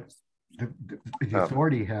the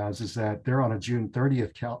authority has is that they're on a June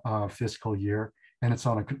 30th fiscal year, and it's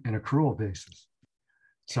on an accrual basis.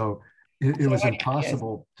 So it was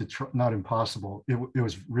impossible to try, not impossible. It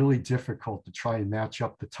was really difficult to try and match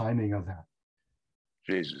up the timing of that.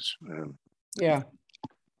 Jesus, man. Yeah.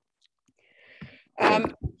 I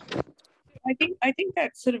think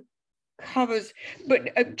that sort of covers,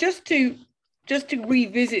 but just to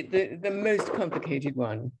revisit the most complicated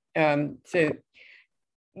one. So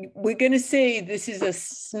we're going to say this is a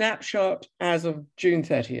snapshot as of June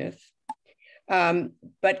 30th.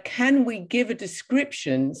 But can we give a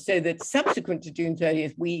description so that subsequent to June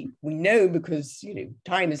 30th, we know, because, you know,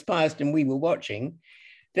 time has passed and we were watching,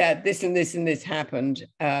 that this and this and this happened.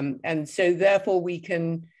 And so therefore we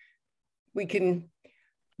can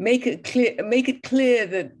make it clear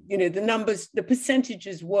that, you know, the numbers, the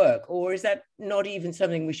percentages work, or is that not even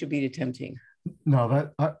something we should be attempting?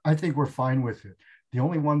 No, I think we're fine with it. The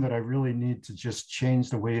only one that I really need to just change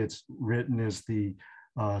the way it's written is the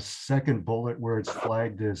second bullet where it's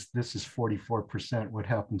flagged as this is 44%. What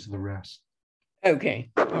happened to the rest? Okay,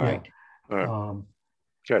 all right.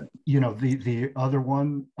 Good. You know, the other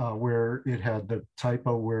one where it had the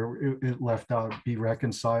typo where it left out be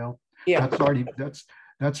reconciled. Yeah,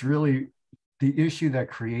 that's really the issue that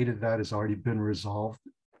created that has already been resolved.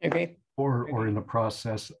 Okay. Or in the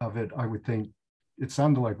process of it. I would think it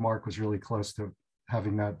sounded like Mark was really close to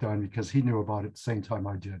having that done because he knew about it at the same time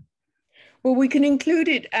I did. Well, we can include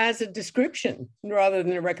it as a description rather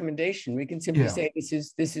than a recommendation. We can simply say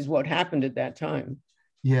this is what happened at that time.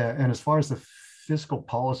 Yeah, and as far as the fiscal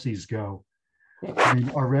policies go, I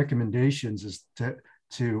mean, our recommendations is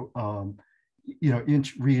to you know,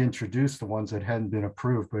 reintroduce the ones that hadn't been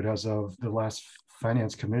approved, but as of the last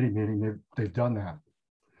finance committee meeting, they've done that.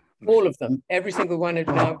 All of them, every single one has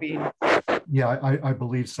now been. Yeah, I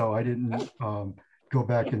believe so. I didn't go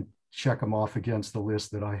back and check them off against the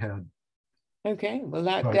list that I had. Okay, well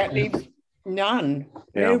that leaves no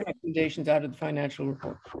recommendations out of the financial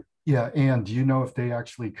report. Yeah, and do you know if they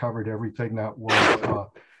actually covered everything that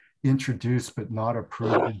was introduced but not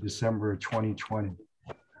approved in December of 2020?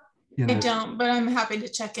 I don't, but I'm happy to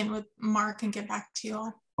check in with Mark and get back to you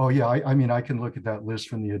all. Oh yeah, I mean, I can look at that list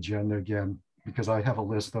from the agenda again because I have a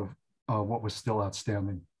list of what was still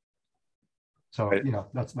outstanding. So yeah,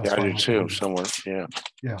 that's yeah, I do too, somewhere. Yeah.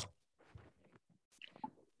 Yeah.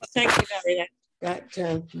 Thank you, Larry. That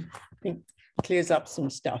I think clears up some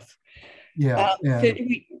stuff. Yeah.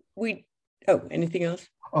 So anything else?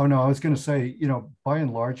 Oh no, I was going to say, you know, by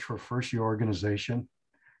and large for a first year organization,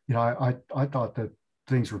 you know, I thought that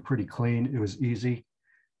things were pretty clean. It was easy.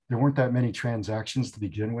 There weren't that many transactions to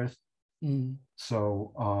begin with.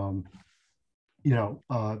 So, you know,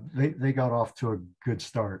 they got off to a good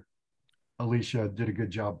start. Alicia did a good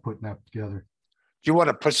job putting that together. Do you want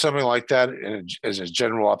to put something like that as a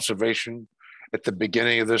general observation at the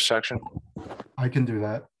beginning of this section? I can do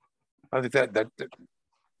that. I think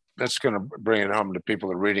that's going to bring it home to people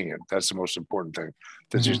that are reading it. That's the most important thing.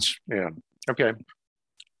 Yeah. Okay.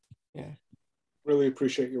 Yeah. Really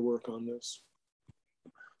appreciate your work on this.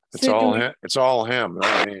 It's all him. It's all him,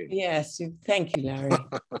 not me. Yes. Thank you, Larry.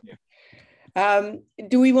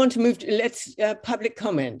 Do we want to move to let's public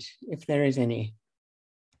comment if there is any?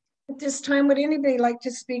 At this time, would anybody like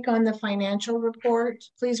to speak on the financial report?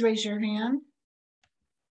 Please raise your hand.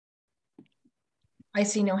 I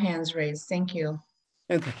see no hands raised. Thank you.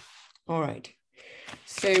 Okay. All right.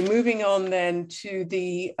 So moving on then to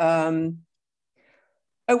the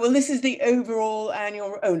this is the overall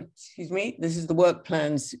annual, this is the work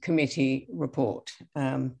plans committee report.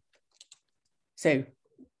 So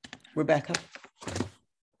Rebecca.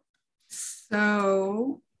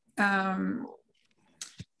 So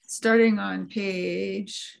starting on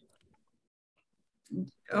page,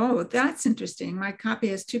 oh, that's interesting. My copy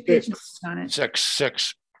has 2 pages on it.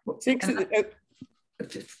 Six.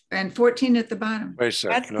 And 14 at the bottom. Wait a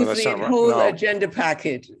second. That's the whole agenda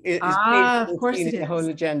packet. Of course it is. The whole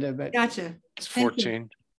agenda, but gotcha. It's 14.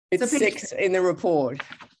 It's 6 in the report.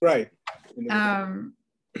 Right.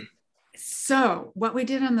 So what we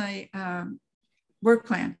did on the work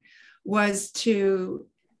plan was to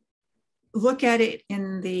look at it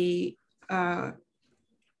in the,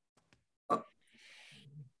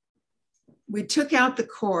 we took out the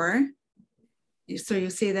core. So you'll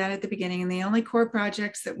see that at the beginning, and the only core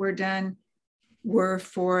projects that were done were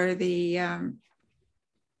for the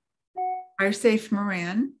Fire Safe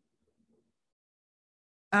Marin,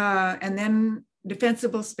 and then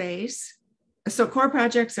defensible space. So core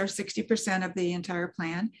projects are 60% of the entire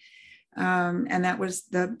plan, and that was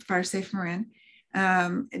the Fire Safe Marin.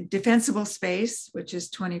 Defensible space, which is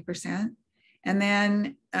 20%, and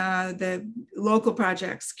then the local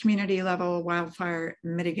projects, community level wildfire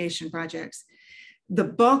mitigation projects. The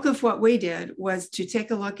bulk of what we did was to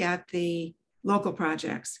take a look at the local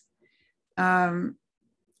projects.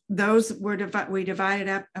 Those were we divided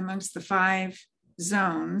up amongst the 5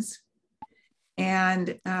 zones,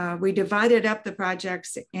 and we divided up the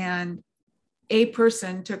projects, and a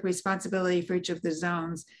person took responsibility for each of the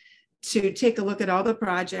zones to take a look at all the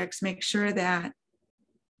projects, make sure that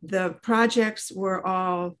the projects were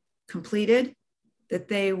all completed, that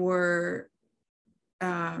they were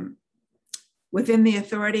within the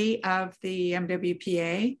authority of the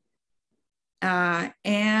MWPA.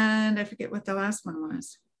 And I forget what the last one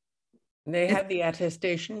was. They had the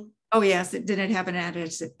attestation. Oh yes, it didn't have an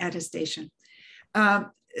attestation.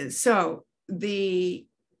 So the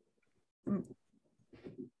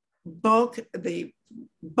bulk of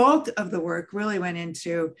the work really went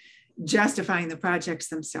into justifying the projects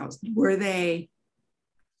themselves. Were they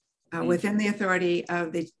within the authority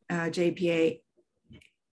of the JPA?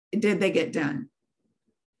 Did they get done?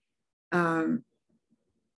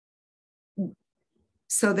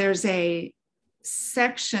 So there's a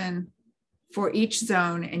section for each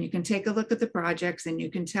zone, and you can take a look at the projects, and you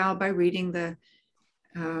can tell by reading the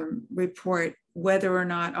report whether or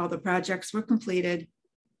not all the projects were completed,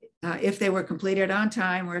 if they were completed on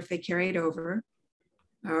time or if they carried over.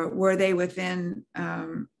 Were they within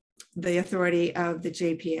the authority of the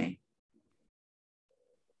JPA?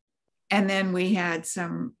 And then we had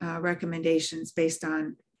some recommendations based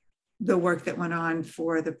on the work that went on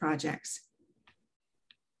for the projects.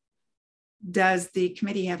 Does the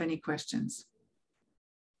committee have any questions?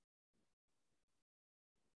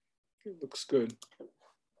 It looks good.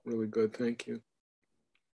 Really good. Thank you.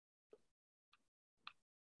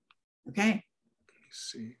 Okay. Let me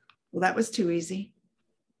see. Well, that was too easy.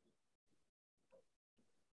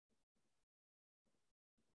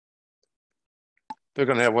 They're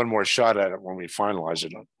going to have one more shot at it when we finalize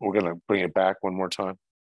it. We're going to bring it back one more time.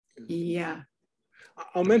 Yeah.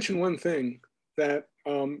 I'll mention one thing, that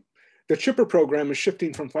the CHIPPR program is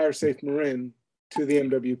shifting from Fire Safe Marin to the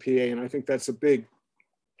MWPA, and I think that's a big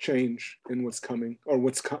change in what's coming, or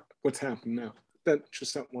what's happening now. That's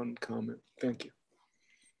just that one comment. Thank you.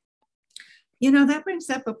 You know, that brings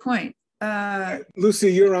up a point.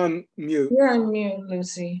 Lucy, you're on mute. You're on mute,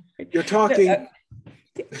 Lucy. You're talking.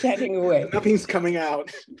 Chatting away. Nothing's coming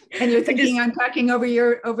out. And you're thinking I'm talking over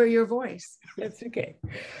your voice. That's okay.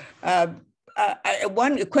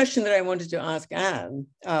 One question that I wanted to ask Anne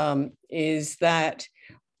is that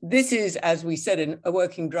this is, as we said, a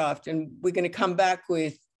working draft, and we're going to come back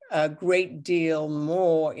with a great deal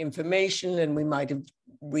more information, and we might have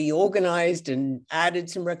reorganized and added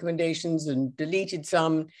some recommendations and deleted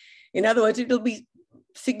some. In other words, it'll be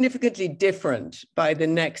significantly different by the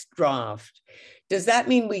next draft. Does that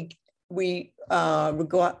mean we are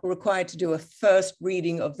required to do a first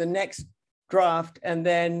reading of the next draft and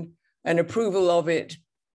then an approval of it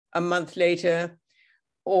a month later?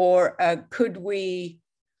 Or could we,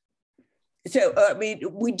 so I mean,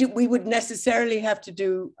 we would necessarily have to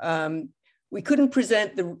do, we couldn't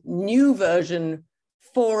present the new version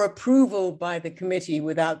for approval by the committee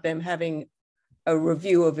without them having a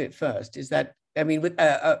review of it first. Is that, I mean, with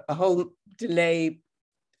a whole delay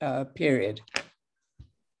period?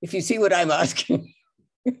 If you see what I'm asking.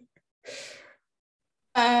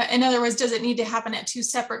 In other words, does it need to happen at two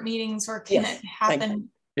separate meetings, or can it happen?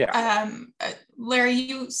 Yeah. Larry,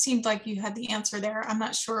 you seemed like you had the answer there. I'm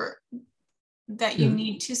not sure that you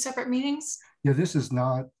need two separate meetings. Yeah, this is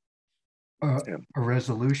not a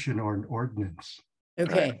resolution or an ordinance.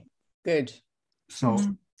 Okay, good. So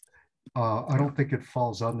I don't think it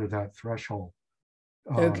falls under that threshold.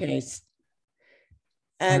 Okay.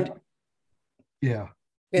 And yeah.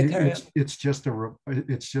 It's just a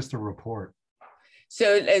report.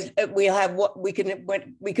 So as we have we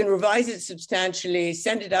can revise it substantially,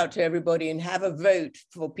 send it out to everybody, and have a vote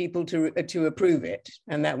for people to approve it,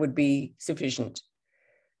 and that would be sufficient.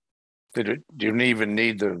 Do you even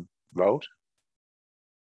need the vote?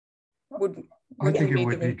 I think it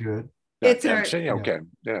would be good. It's okay.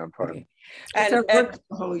 Yeah, I'm fine. Okay. And the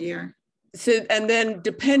whole year. So, and then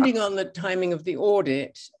depending on the timing of the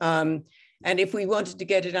audit, and if we wanted to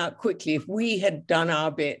get it out quickly, if we had done our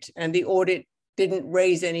bit and the audit didn't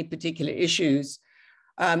raise any particular issues,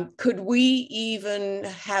 could we even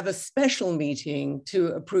have a special meeting to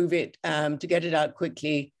approve it, to get it out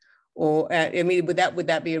quickly? Or, I mean, would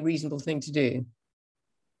that be a reasonable thing to do?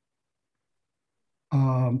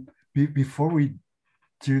 Before we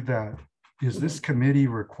do that, is this committee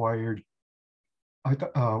required? I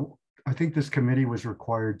think this committee was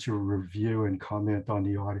required to review and comment on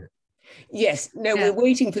the audit. Yes, no, we're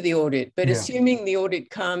waiting for the audit, but assuming the audit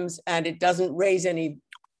comes and it doesn't raise any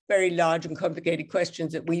very large and complicated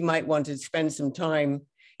questions that we might want to spend some time,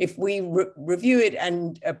 if we review it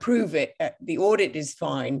and approve it, the audit is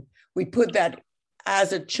fine. We put that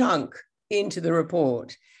as a chunk into the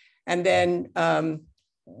report. And then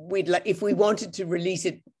if we wanted to release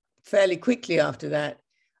it fairly quickly after that,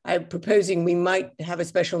 I'm proposing we might have a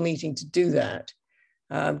special meeting to do that,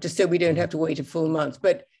 just so we don't have to wait a full month.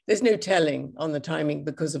 But there's no telling on the timing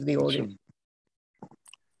because of the audit.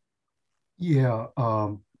 Yeah,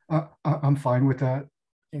 I'm fine with that.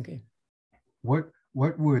 Okay. What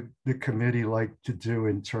would the committee like to do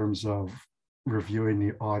in terms of reviewing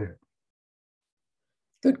the audit?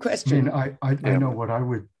 Good question. I mean, I know what I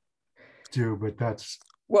would do, but that's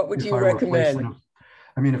what would you recommend?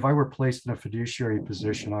 I mean, if I were placed in a fiduciary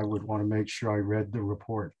position, I would want to make sure I read the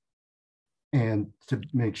report and to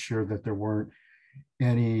make sure that there weren't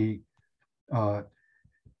any,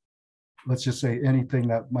 let's just say anything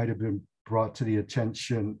that might have been brought to the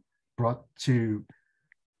attention of,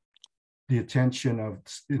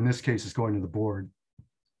 in this case, is going to the board,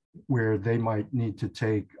 where they might need to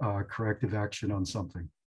take corrective action on something.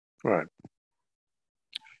 Right.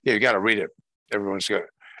 Yeah, you got to read it. Everyone's got.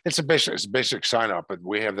 It's a basic sign up, but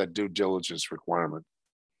we have that due diligence requirement.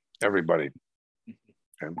 Everybody.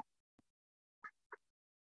 Okay.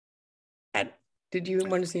 Did you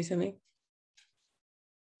want to say something?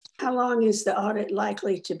 How long is the audit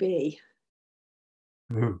likely to be?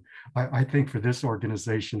 Ooh, I think for this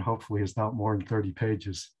organization, hopefully it's not more than 30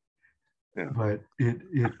 pages. Yeah. But it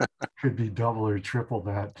could be double or triple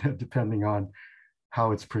that, depending on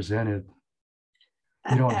how it's presented.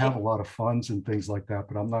 You don't have a lot of funds and things like that,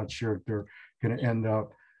 but I'm not sure if they're going to end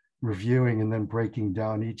up reviewing and then breaking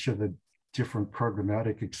down each of the different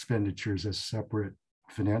programmatic expenditures as separate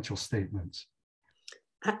financial statements.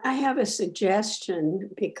 I have a suggestion,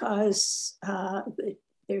 because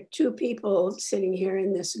there are two people sitting here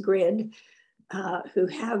in this grid who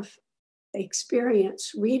have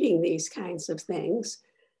experience reading these kinds of things.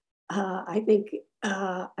 I think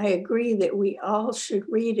I agree that we all should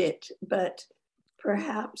read it, but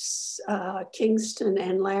perhaps Kingston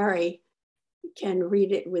and Larry can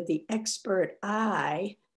read it with the expert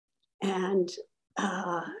eye and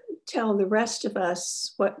tell the rest of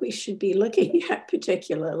us what we should be looking at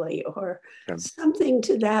particularly, or something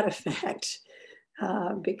to that effect.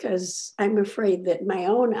 Because I'm afraid that my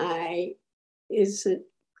own eye isn't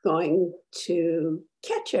going to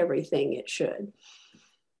catch everything it should.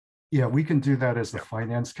 Yeah, we can do that as the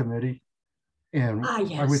finance committee. And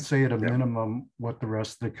yes. I would say at a minimum, what the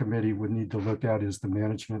rest of the committee would need to look at is the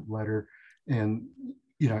management letter and,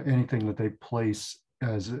 you know, anything that they place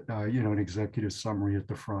as, you know, an executive summary at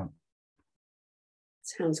the front.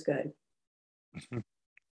 Sounds good.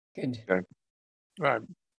 Good. Okay. Right.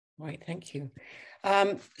 Right, thank you.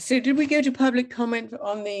 So did we go to public comment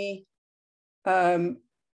on the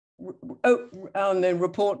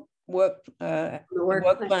report work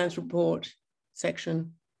plans report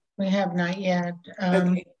section? We have not yet.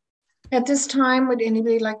 Okay. At this time, would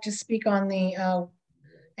anybody like to speak on the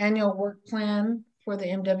annual work plan for the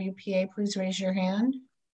MWPA? Please raise your hand.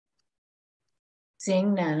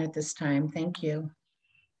 Seeing none at this time, thank you.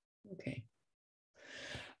 Okay.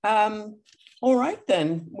 All right,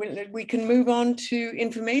 then we can move on to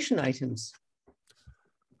information items.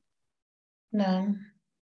 None.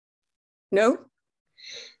 No?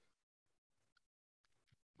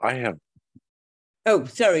 I have. Oh,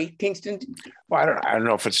 sorry, Kingston. Well, I don't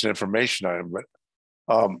know if it's an information item, but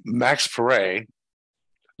Max Perret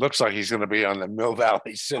looks like he's going to be on the Mill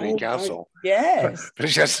Valley City Council. Yes.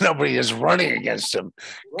 Because nobody is running against him.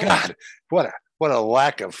 Right. God, what a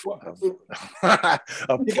lack of you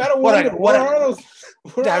gotta wonder, where are those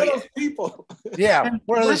people? Yeah,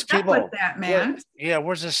 where are these people? With that, man?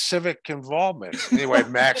 Where's the civic involvement? Anyway,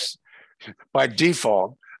 Max, by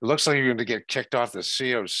default, it looks like you're going to get kicked off the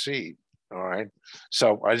COC. All right.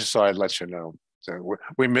 So I just thought I'd let you know. So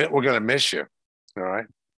we're going to miss you. All right.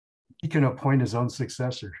 He can appoint his own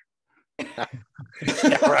successor. Yeah,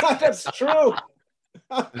 right. That's true.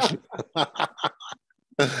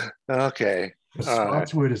 Okay.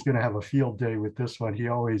 Spotswood is going to have a field day with this one. He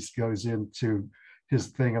always goes into his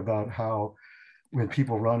thing about how when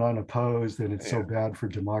people run unopposed and it's so bad for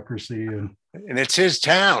democracy. And it's his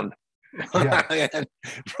town. Yeah.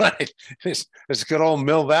 Right. It's good old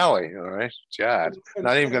Mill Valley. All right. God,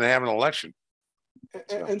 not even going to have an election.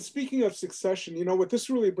 And speaking of succession, you know, what this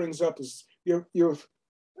really brings up is you have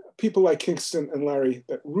people like Kingston and Larry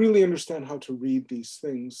that really understand how to read these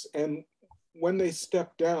things. And when they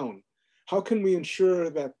step down, how can we ensure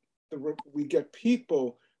that we get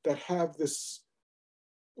people that have this,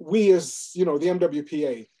 we as, you know, the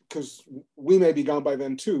MWPA, because we may be gone by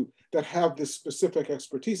then too, that have this specific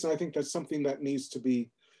expertise. And I think that's something that needs to be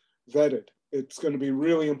vetted. It's going to be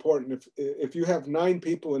really important. If you have 9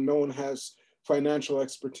 people and no one has financial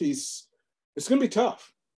expertise, it's going to be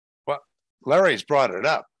tough. Well, Larry's brought it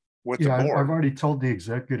up with the board. I've already told the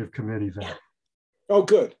executive committee that. Oh,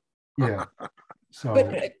 good. Yeah. So,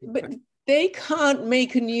 but they can't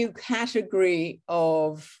make a new category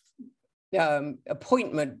of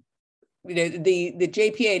appointment. You know, the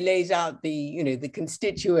JPA lays out the, you know, the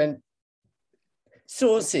constituent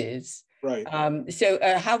sources. Right. So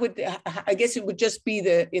how would, I guess it would just be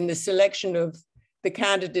in the selection of the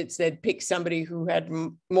candidates, they'd pick somebody who had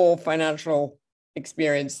more financial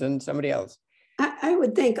experience than somebody else. I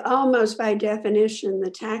would think almost by definition, the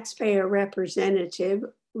taxpayer representative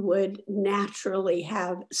would naturally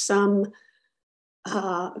have some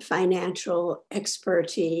financial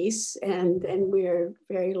expertise, and we're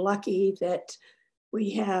very lucky that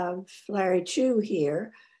we have Larry Chu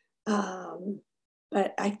here.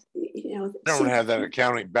 But I don't have that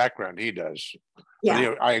accounting background he does.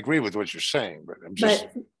 Yeah, I agree with what you're saying, but I'm just.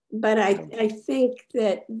 But I think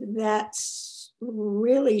that that's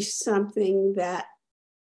really something that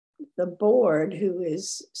the board, who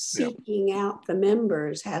is seeking out the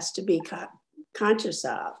members, has to be conscious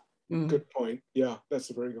of. Good point. Yeah, that's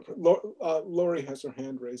a very good point. Lori has her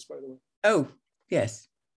hand raised, by the way. Oh, yes.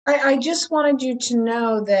 I just wanted you to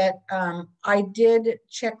know that I did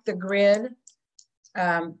check the grid,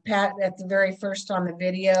 Pat, at the very first on the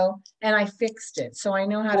video, and I fixed it. So I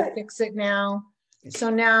know how to fix it now.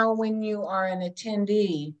 So now when you are an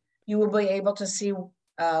attendee, you will be able to see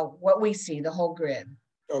what we see, the whole grid.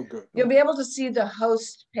 Oh, good. You'll be able to see the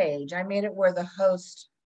host page. I made it where the host.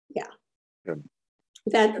 Yeah. Good.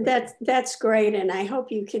 That's great. And I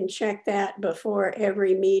hope you can check that before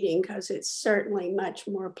every meeting, because it's certainly much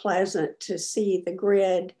more pleasant to see the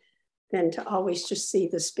grid than to always just see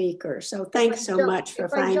the speaker. So thanks so much for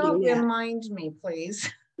finding that. Don't remind me, please.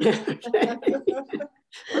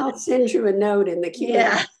 I'll send you a note in the queue.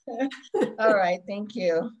 Yeah. All right. Thank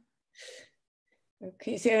you.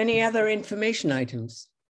 Okay. So any other information items?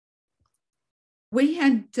 We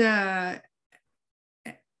had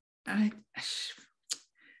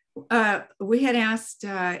we had asked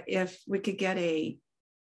if we could get a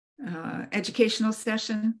educational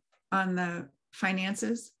session on the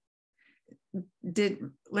finances.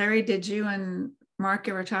 Larry, did you and Mark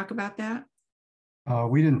ever talk about that?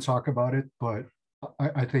 We didn't talk about it, but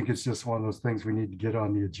I think it's just one of those things we need to get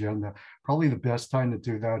on the agenda. Probably the best time to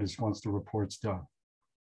do that is once the report's done.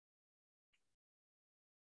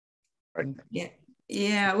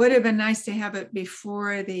 Yeah, it would have been nice to have it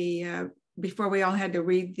before the before we all had to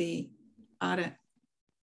read the audit.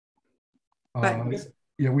 But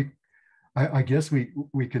yeah, I guess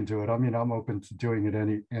we can do it. I mean, I'm open to doing it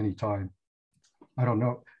any time. I don't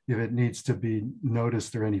know if it needs to be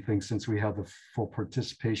noticed or anything, since we have the full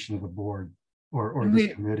participation of the board or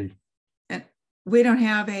this committee. And we don't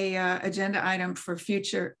have a agenda item for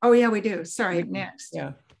future. Oh yeah, we do. Sorry, next.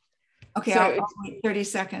 Yeah. Okay, so I'll wait 30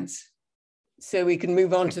 seconds. So we can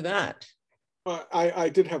move on to that. I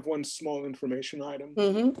did have one small information item.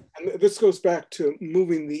 Mm-hmm. And this goes back to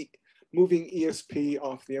moving ESP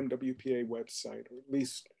off the MWPA website, or at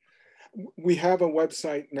least we have a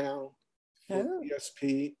website now for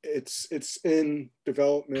ESP. It's in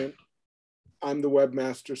development. I'm the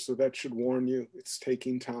webmaster, so that should warn you. It's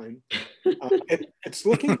taking time. It's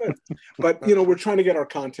looking good, but we're trying to get our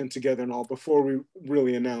content together and all before we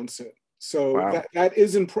really announce it. So that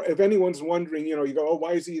is, if anyone's wondering, you go, oh,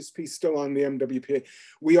 why is ESP still on the MWPA?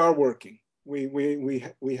 We are working. We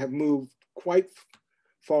have moved quite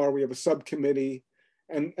far. We have a subcommittee,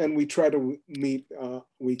 and we try to meet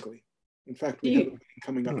weekly. In fact, we have a meeting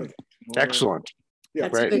coming up. Excellent. Yeah,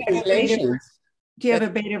 great. Do you have a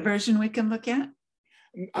beta version we can look at?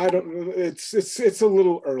 I don't know. It's a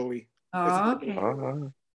little early. Oh, okay.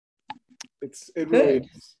 It really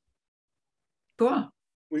is. Cool.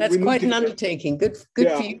 That's quite an undertaking. Good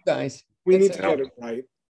for you guys. We need to get it right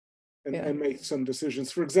and make some decisions.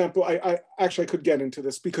 For example, I actually could get into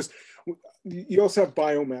this because you also have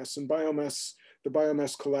biomass, and the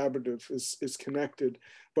biomass collaborative is connected,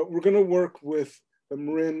 but we're going to work with the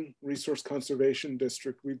Marin Resource Conservation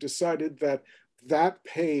District. We've decided that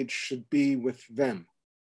page should be with them,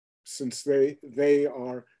 since they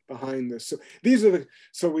are behind this. So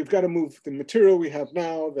so we've got to move the material we have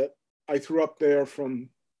now that I threw up there from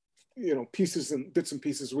pieces and bits and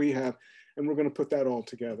pieces we have, and we're going to put that all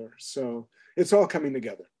together. So it's all coming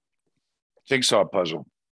together. Jigsaw puzzle.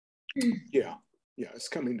 Yeah, it's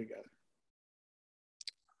coming together.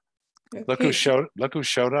 Okay. Look who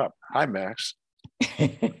showed up. Hi, Max.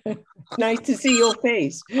 Nice to see your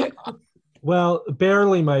face. Well,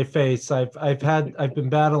 barely my face. I've been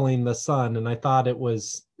battling the sun, and I thought it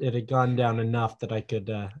had gone down enough that I could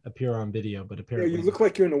appear on video, but apparently you look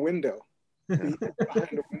like you're in a window. Behind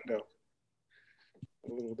a window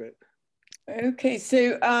a little bit. Okay,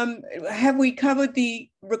 so have we covered the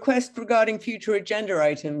request regarding future agenda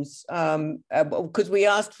items? Because we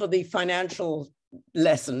asked for the financial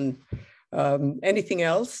lesson. Anything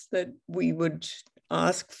else that we would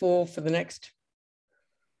ask for the next?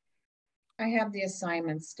 I have the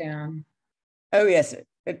assignments down. Oh, yes.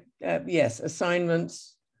 Yes,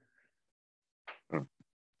 assignments.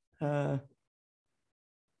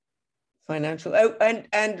 Financial. Oh,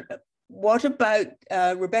 and what about,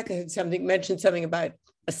 Rebecca had mentioned something about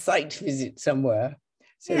a site visit somewhere.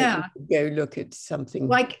 So Yeah. go look at something.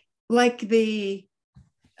 Like the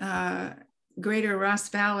Greater Ross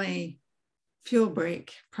Valley fuel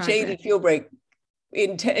break project. Shaded fuel break.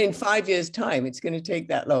 In 5 years' time, it's going to take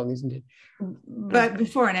that long, isn't it? But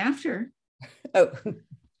before and after. Oh.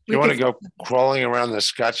 You want to go crawling around the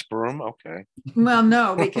Scotch broom? Okay. Well,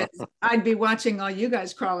 no, because I'd be watching all you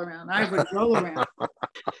guys crawl around. I would roll around.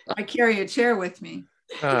 I carry a chair with me.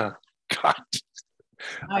 God.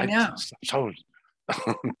 I know.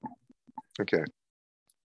 Okay.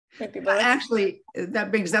 Actually, that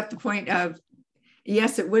brings up the point of,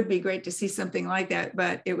 yes, it would be great to see something like that,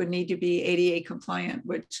 but it would need to be ADA compliant,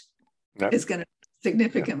 which is going to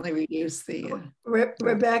significantly reduce the...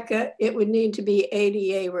 Rebecca, it would need to be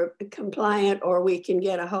ADA compliant, or we can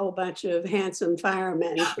get a whole bunch of handsome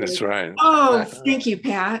firemen. That's right. Oh, thank you,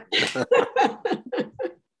 Pat.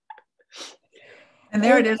 And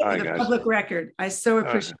there it is for the public record. I so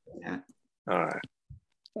appreciate that. All right.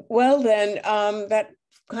 Well, then that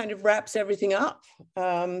kind of wraps everything up.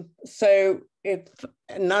 So if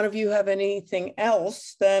none of you have anything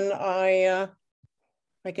else, then I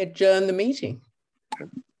adjourn the meeting.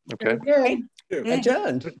 Okay.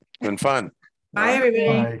 Adjourned. Been fun. Bye,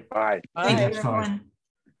 everybody. Bye. Bye. Next time. Everyone.